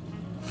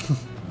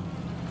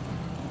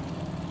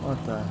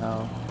 What the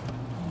hell?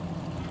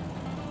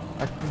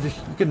 You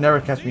could never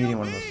catch me eating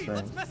one of those COV, things.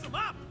 let's mess them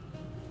up!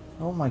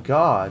 Oh my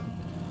god.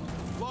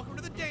 Welcome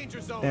to the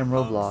danger zone, Damn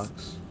folks.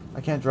 Roblox.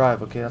 I can't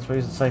drive, okay? That's why I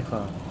use the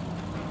cyclone.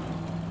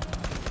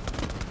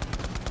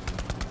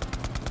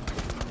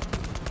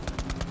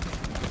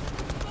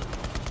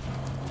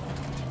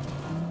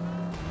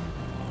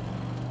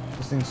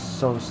 This thing's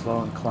so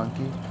slow and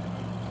clunky.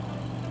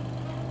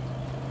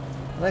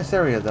 Nice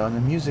area though, and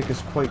the music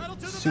is quite Pedal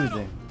to the soothing.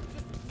 metal.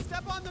 Just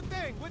step on the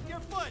thing with your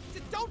foot.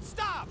 Just don't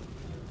stop.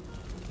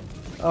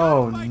 We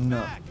Oh gotta fight no.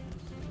 back.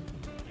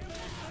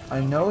 I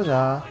know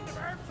that.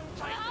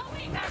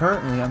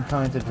 Currently, I'm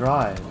trying to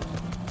drive.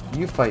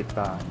 You fight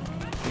back.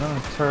 You're not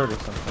a turd or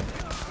something.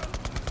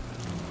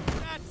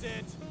 That's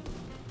it.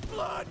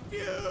 Blood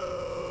feud.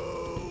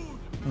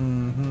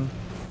 Mm-hmm.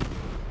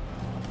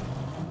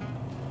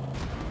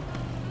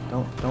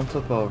 Don't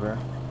flip over.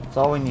 That's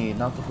all we need,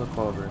 not to flip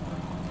over.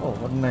 Oh,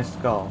 what a nice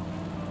skull.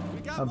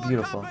 We got How more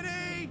beautiful.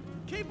 company.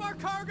 Keep our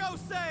cargo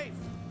safe.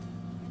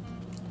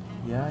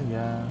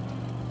 Yeah.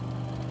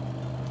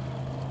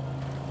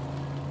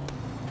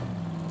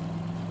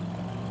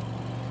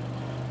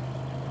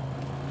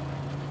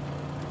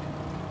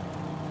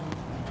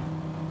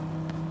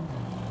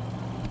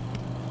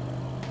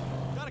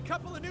 Got a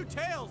couple of new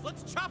tails.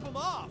 Let's chop them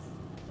off.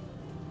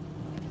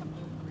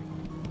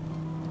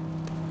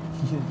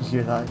 You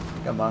hear that?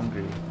 I'm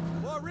hungry.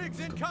 More rigs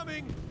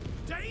incoming.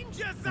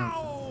 Danger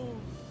zone.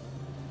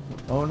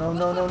 Oh no.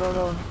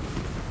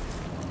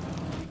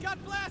 We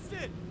got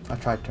blasted. I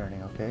tried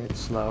turning, okay? It's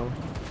slow.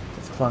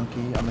 It's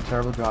clunky. I'm a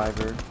terrible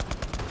driver.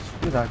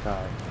 Screw that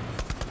guy.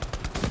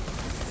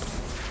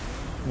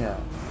 Yeah.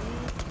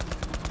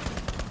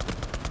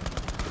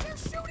 They're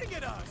shooting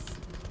at us.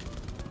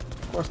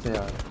 Of course they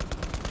are.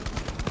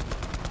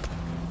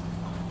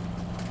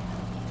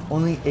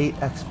 Only 8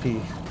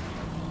 XP.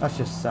 That's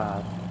just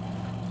sad.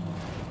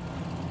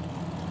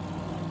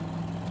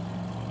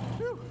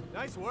 Whew,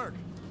 nice work.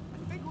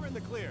 I think we're in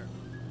the clear.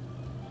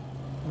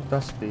 It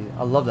best be.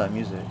 I love that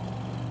music.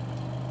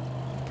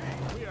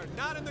 We are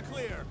not in the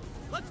clear.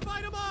 Let's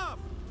fight them off.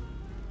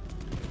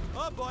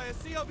 Oh boy, a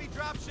COV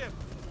dropship.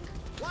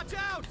 Watch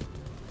out!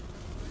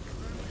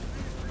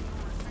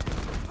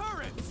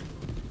 Turrets!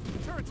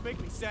 Turrets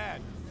make me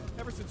sad.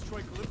 Ever since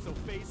Troy Calypso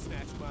phase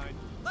snatched mine.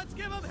 Let's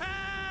give them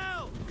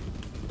hell!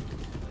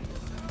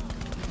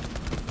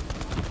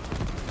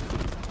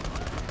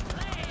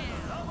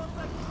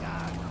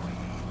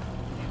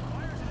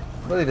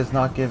 Really does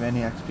not give any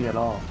XP at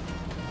all.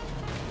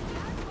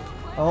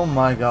 Oh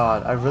my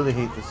god, I really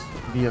hate this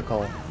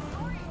vehicle.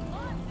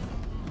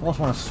 I almost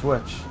want to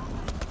switch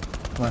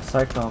to my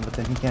Cyclone, but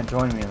then he can't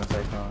join me in the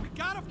Cyclone.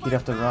 He'd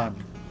have to run.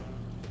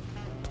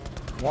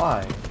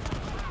 Why?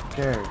 Who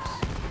cares?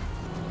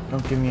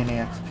 Don't give me any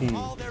XP.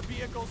 All their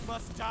vehicles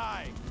must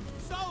die.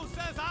 So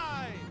says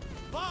I,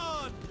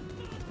 Vaughn.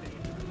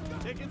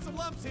 Taking some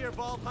lumps here,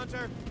 Vault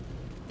Hunter.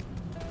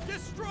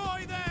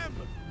 Destroy them!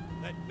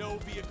 Let no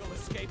vehicle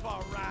escape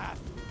our wrath.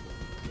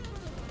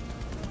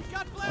 We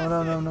got blasted.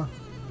 Oh no.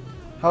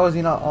 How is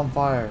he not on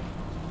fire?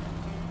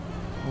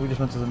 We just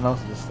went to the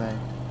mouth of this thing.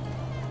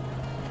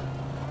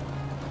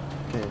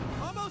 Okay,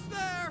 Almost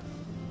there.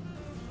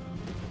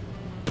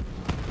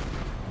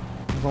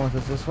 I'm going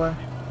with this way.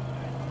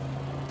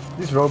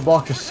 These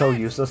roadblocks are so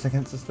useless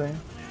against this thing.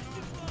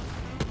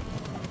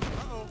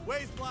 Uh-oh,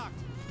 way's blocked.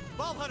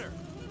 Vault Hunter,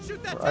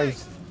 shoot that Right.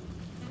 tank.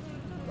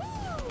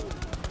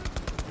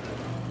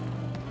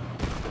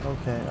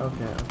 Okay.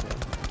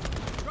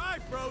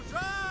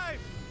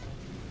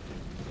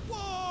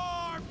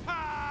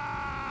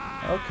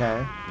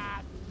 Okay.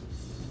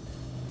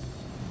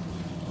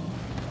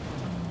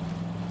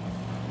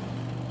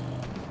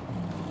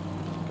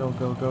 Go,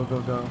 go, go,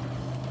 go, go.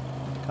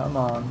 Come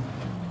on.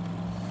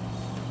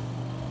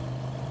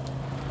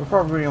 We're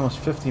probably almost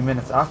 50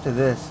 minutes. After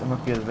this, it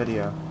might be a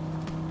video.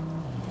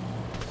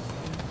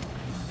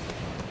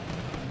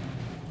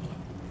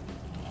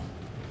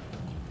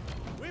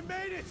 We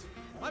made it!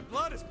 My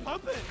blood is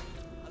pumping!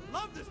 I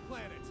love this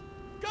planet!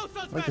 Go,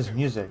 Sun I like this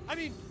music. I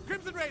mean,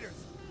 Crimson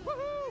Raiders!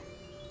 Woohoo!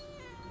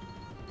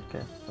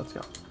 Okay, let's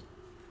go.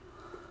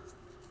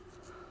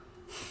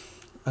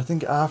 I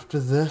think after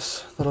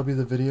this, that'll be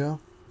the video.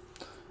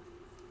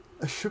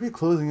 I should be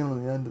closing in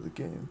on the end of the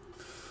game.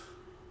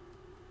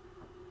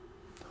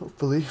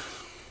 Hopefully.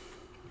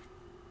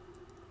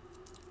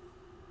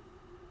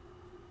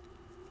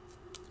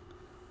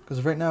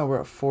 Because right now we're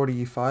at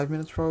 45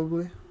 minutes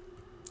probably.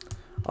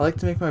 I like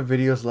to make my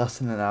videos less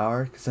than an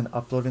hour because then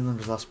uploading them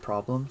there's less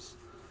problems.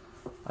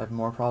 I have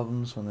more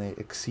problems when they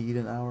exceed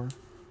an hour.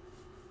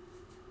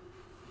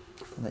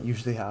 And that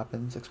usually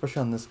happens,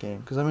 especially on this game.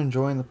 Because I'm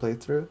enjoying the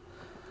playthrough.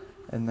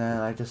 And then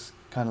I just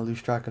kind of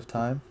lose track of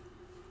time.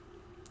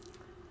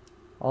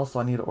 Also,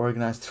 I need to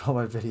organize all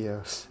my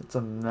videos. It's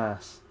a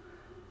mess.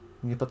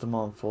 You need to put them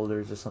all in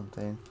folders or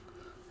something.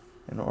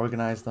 And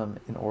organize them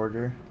in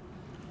order.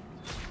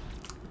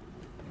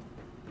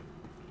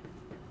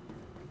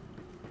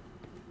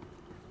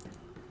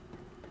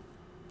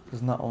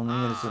 Because not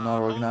only is it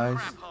not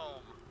organized,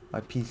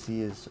 my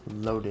PC is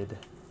loaded.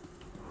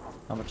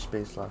 How much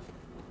space left?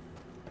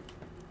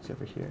 It's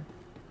over here.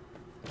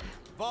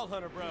 Vault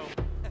Hunter, bro.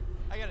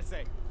 I gotta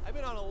say, I've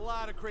been on a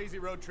lot of crazy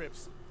road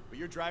trips, but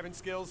your driving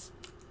skills,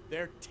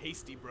 they're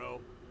tasty,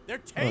 bro. They're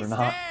tasty!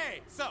 not.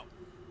 So,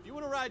 if you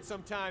want to ride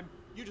sometime,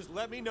 you just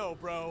let me know,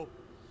 bro.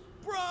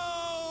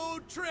 Bro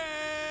trip!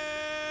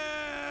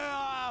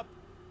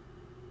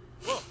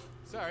 Whoa,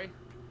 sorry.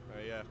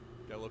 I got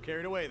a little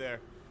carried away there.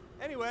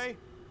 Anyway,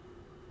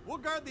 we'll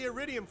guard the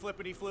Iridium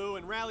flippity-flu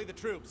and rally the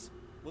troops.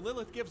 When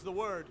Lilith gives the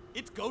word,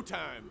 it's go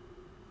time.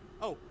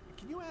 Oh,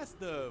 can you ask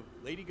the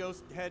Lady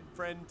Ghost head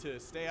friend to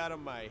stay out of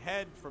my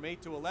head from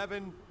 8 to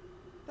 11?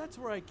 That's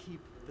where I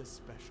keep the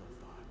special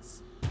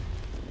thoughts.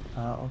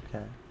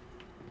 Okay.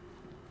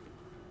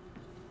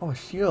 Oh, a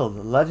shield,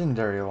 a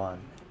legendary one.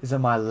 Is it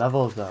my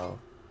level though?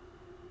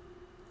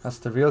 That's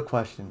the real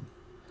question.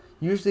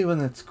 Usually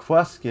when it's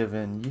quest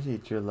given, usually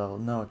it's your level.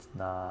 No, it's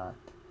not.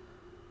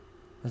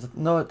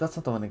 No, that's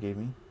not the one it gave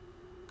me.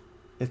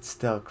 It's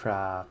still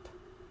crap.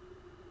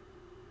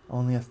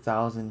 Only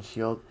 1,000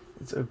 shield.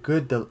 It's a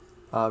good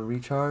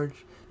recharge.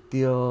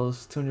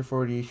 Deals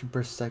 204 radiation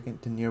per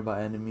second to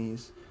nearby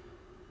enemies.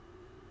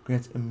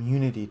 Grants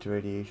immunity to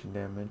radiation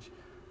damage.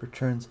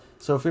 Returns.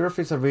 So if you ever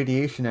face a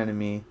radiation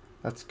enemy,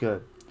 that's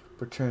good.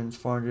 Returns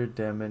 400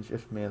 damage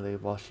if melee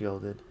while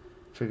shielded.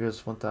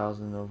 Triggers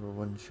 1,000 over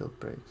one shield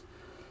breaks.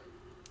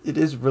 It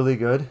is really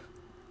good,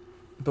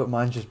 but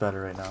mine's just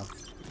better right now.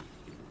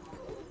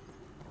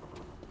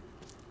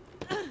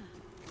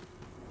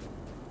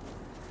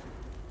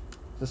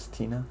 This is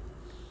Tina.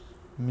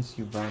 Miss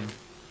you, bun.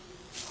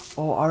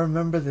 Oh, I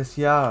remember this.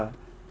 Yeah,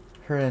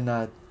 her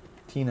and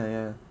Tina.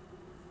 Yeah.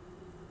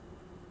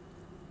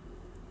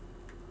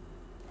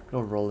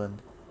 Go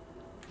Roland.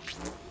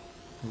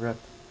 Rip.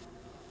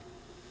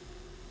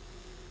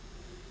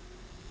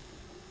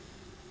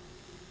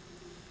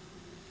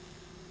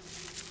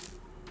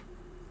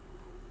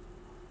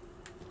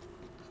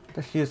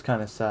 She is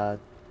kind of sad.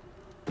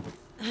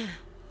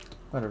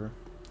 Whatever.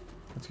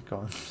 Let's get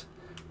going.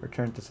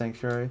 Return to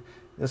Sanctuary.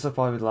 This will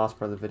probably be the last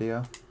part of the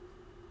video.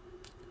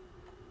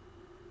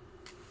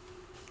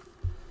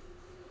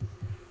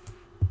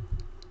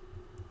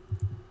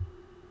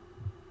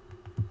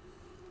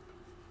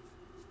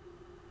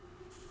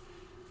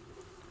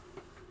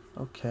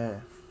 Okay.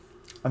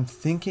 I'm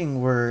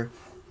thinking we're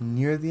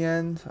near the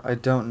end. I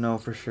don't know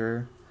for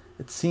sure.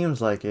 It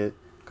seems like it.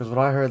 Because what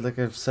I heard, like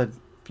I've said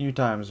a few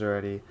times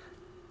already,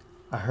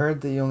 I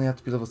heard that you only have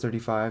to be level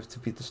 35 to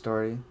beat the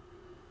story.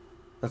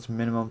 That's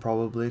minimum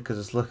probably, because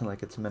it's looking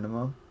like it's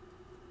minimum.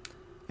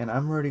 And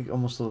I'm already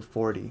almost level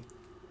 40.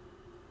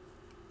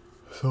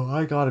 So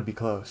I gotta be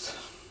close.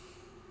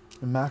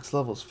 And max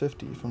level is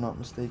 50 if I'm not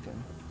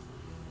mistaken.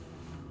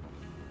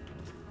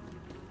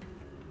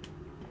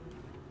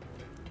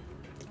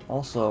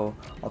 Also,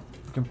 you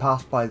can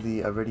pass by the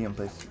Iridium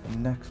place.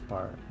 Next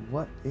part.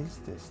 What is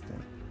this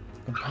thing? It's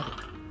a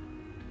competitor.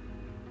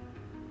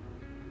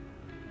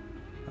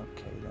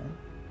 Okay then.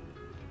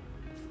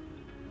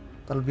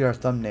 That'll be our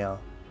thumbnail.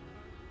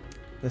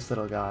 This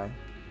little guy.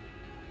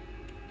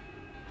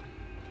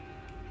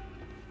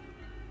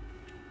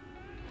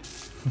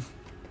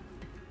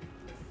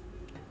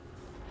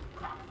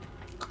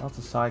 Lots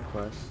of side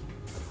quests.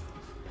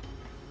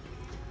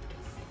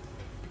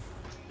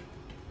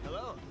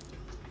 Hello.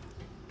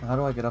 How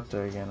do I get up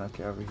there again?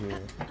 Okay, over here.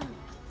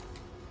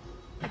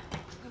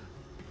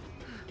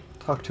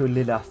 Talk to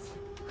Lilith.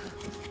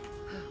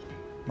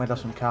 Might have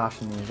some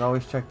cash in these.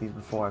 Always check these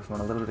before if you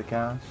want a little bit of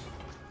cash.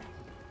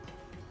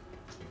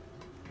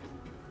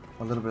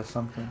 A little bit of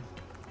something.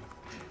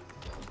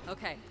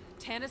 Okay,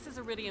 Tannis's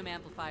iridium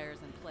amplifier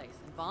is in place,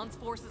 and Vaughn's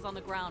forces on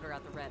the ground are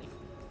at the ready.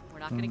 We're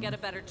not gonna get a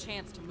better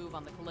chance to move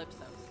on the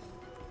Calypsos.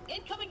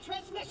 Incoming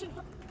transmission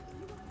from...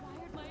 You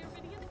acquired my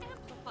iridium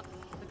amplifier.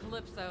 The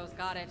Calypsos,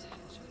 got it.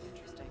 Should be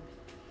interesting.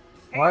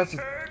 Why is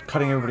it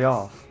cutting everybody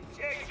off?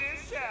 Check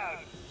this out.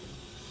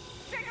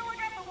 Take a look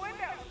out the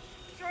window.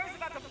 Troy's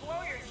about to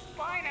blow your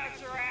spine out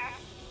your ass.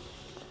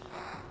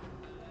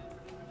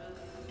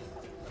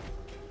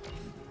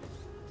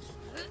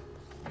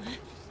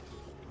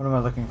 What am I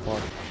looking for?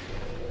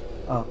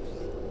 Oh.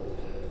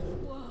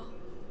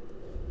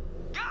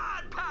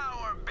 God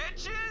power,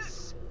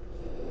 bitches!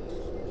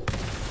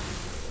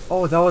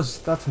 Oh,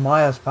 that's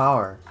Maya's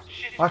power.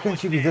 Why couldn't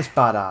she be this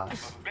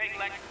badass?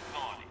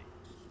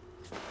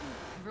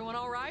 Everyone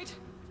alright?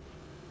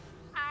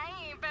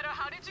 Aye, but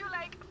how did you,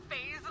 like,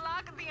 phase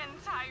lock the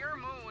entire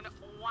moon?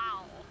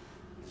 Wow.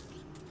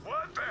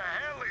 What the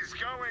hell is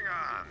going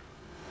on?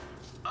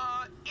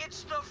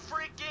 It's the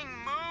freaking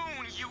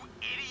moon, you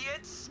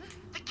idiots!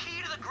 The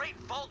key to the Great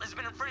Vault has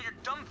been in front of your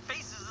dumb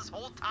faces this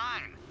whole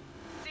time.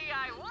 See,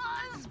 I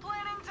was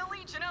planning to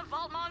leech enough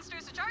vault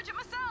monsters to charge it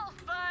myself,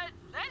 but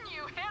then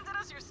you handed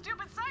us your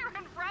stupid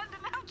siren friend,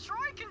 and now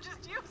Troy can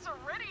just use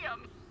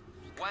iridium.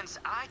 Once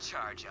I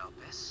charge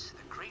Elpis,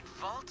 the Great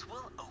Vault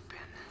will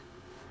open.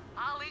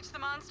 I'll leech the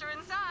monster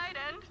inside,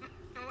 and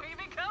we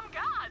become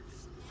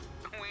gods.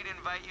 We'd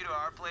invite you to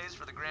our place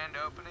for the grand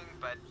opening,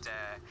 but,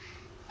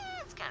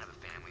 it's kind of a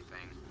family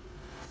thing.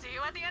 See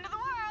you at the end of the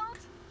world.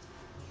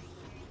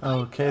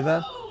 Okay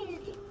then.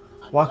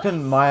 Why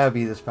couldn't Maya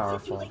be this Too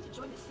powerful? late to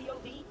join the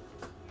COV?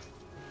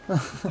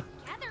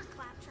 Together,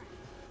 Claptrap.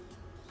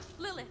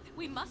 Lilith,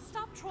 we must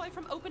stop Troy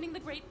from opening the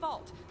Great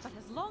Vault, but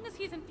as long as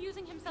he's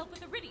infusing himself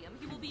with iridium,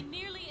 he will be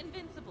nearly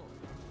invincible.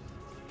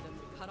 Then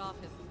we cut off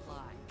his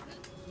supply.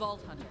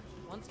 Vault Hunter,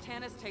 once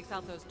Tannis takes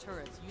out those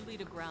turrets, you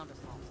lead a ground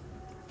assault.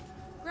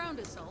 Ground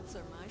assaults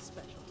are my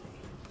specialty.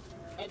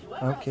 And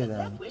whoever Okay, has a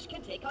then. death wish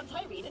can take on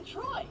Tyreen and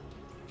Troy.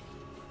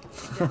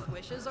 Death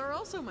wishes are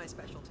also my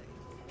specialty.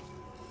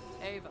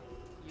 Ava,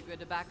 you good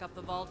to back up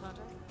the Vault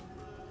Hunter?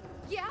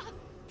 Yeah?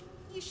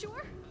 You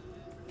sure?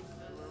 You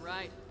were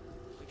right.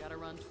 We gotta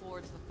run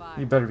towards the fire.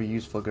 You better be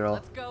useful, girl.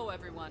 Let's go,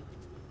 everyone.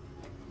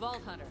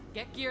 Vault Hunter,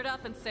 get geared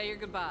up and say your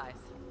goodbyes.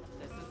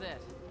 This is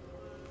it.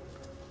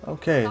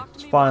 Okay, Talk to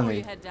it's me before finally.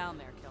 you head down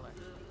there, killer.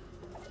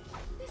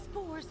 This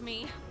bores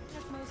me,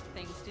 as most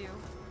things do.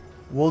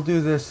 We'll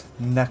do this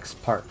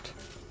next part.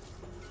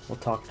 We'll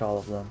talk to all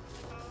of them.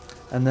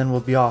 And then we'll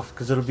be off,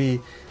 because it'll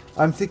be...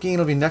 I'm thinking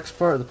it'll be next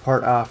part or the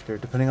part after,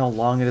 depending how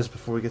long it is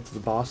before we get to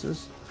the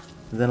bosses.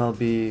 And then it'll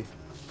be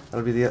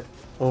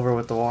over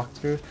with the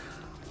walkthrough.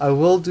 I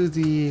will do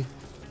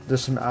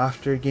there's some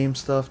after game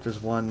stuff.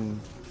 There's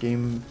one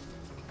game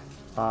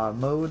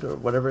mode, or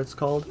whatever it's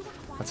called,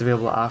 that's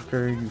available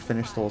after you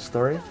finish the whole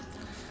story.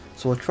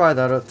 So we'll try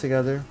that out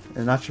together,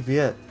 and that should be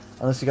it.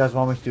 Unless you guys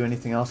want me to do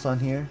anything else on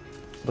here.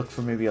 Look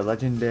for maybe a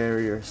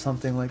legendary or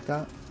something like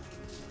that.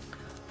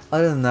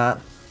 Other than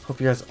that,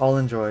 hope you guys all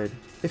enjoyed.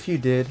 If you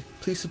did,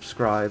 please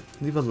subscribe,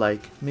 leave a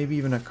like, maybe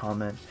even a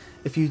comment.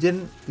 If you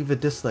didn't, leave a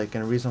dislike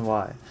and a reason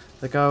why.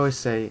 Like I always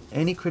say,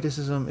 any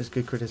criticism is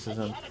good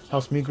criticism.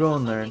 Helps me grow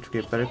and learn to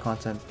create better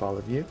content for all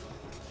of you.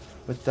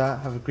 With that,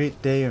 have a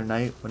great day or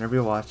night whenever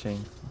you're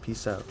watching.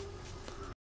 Peace out.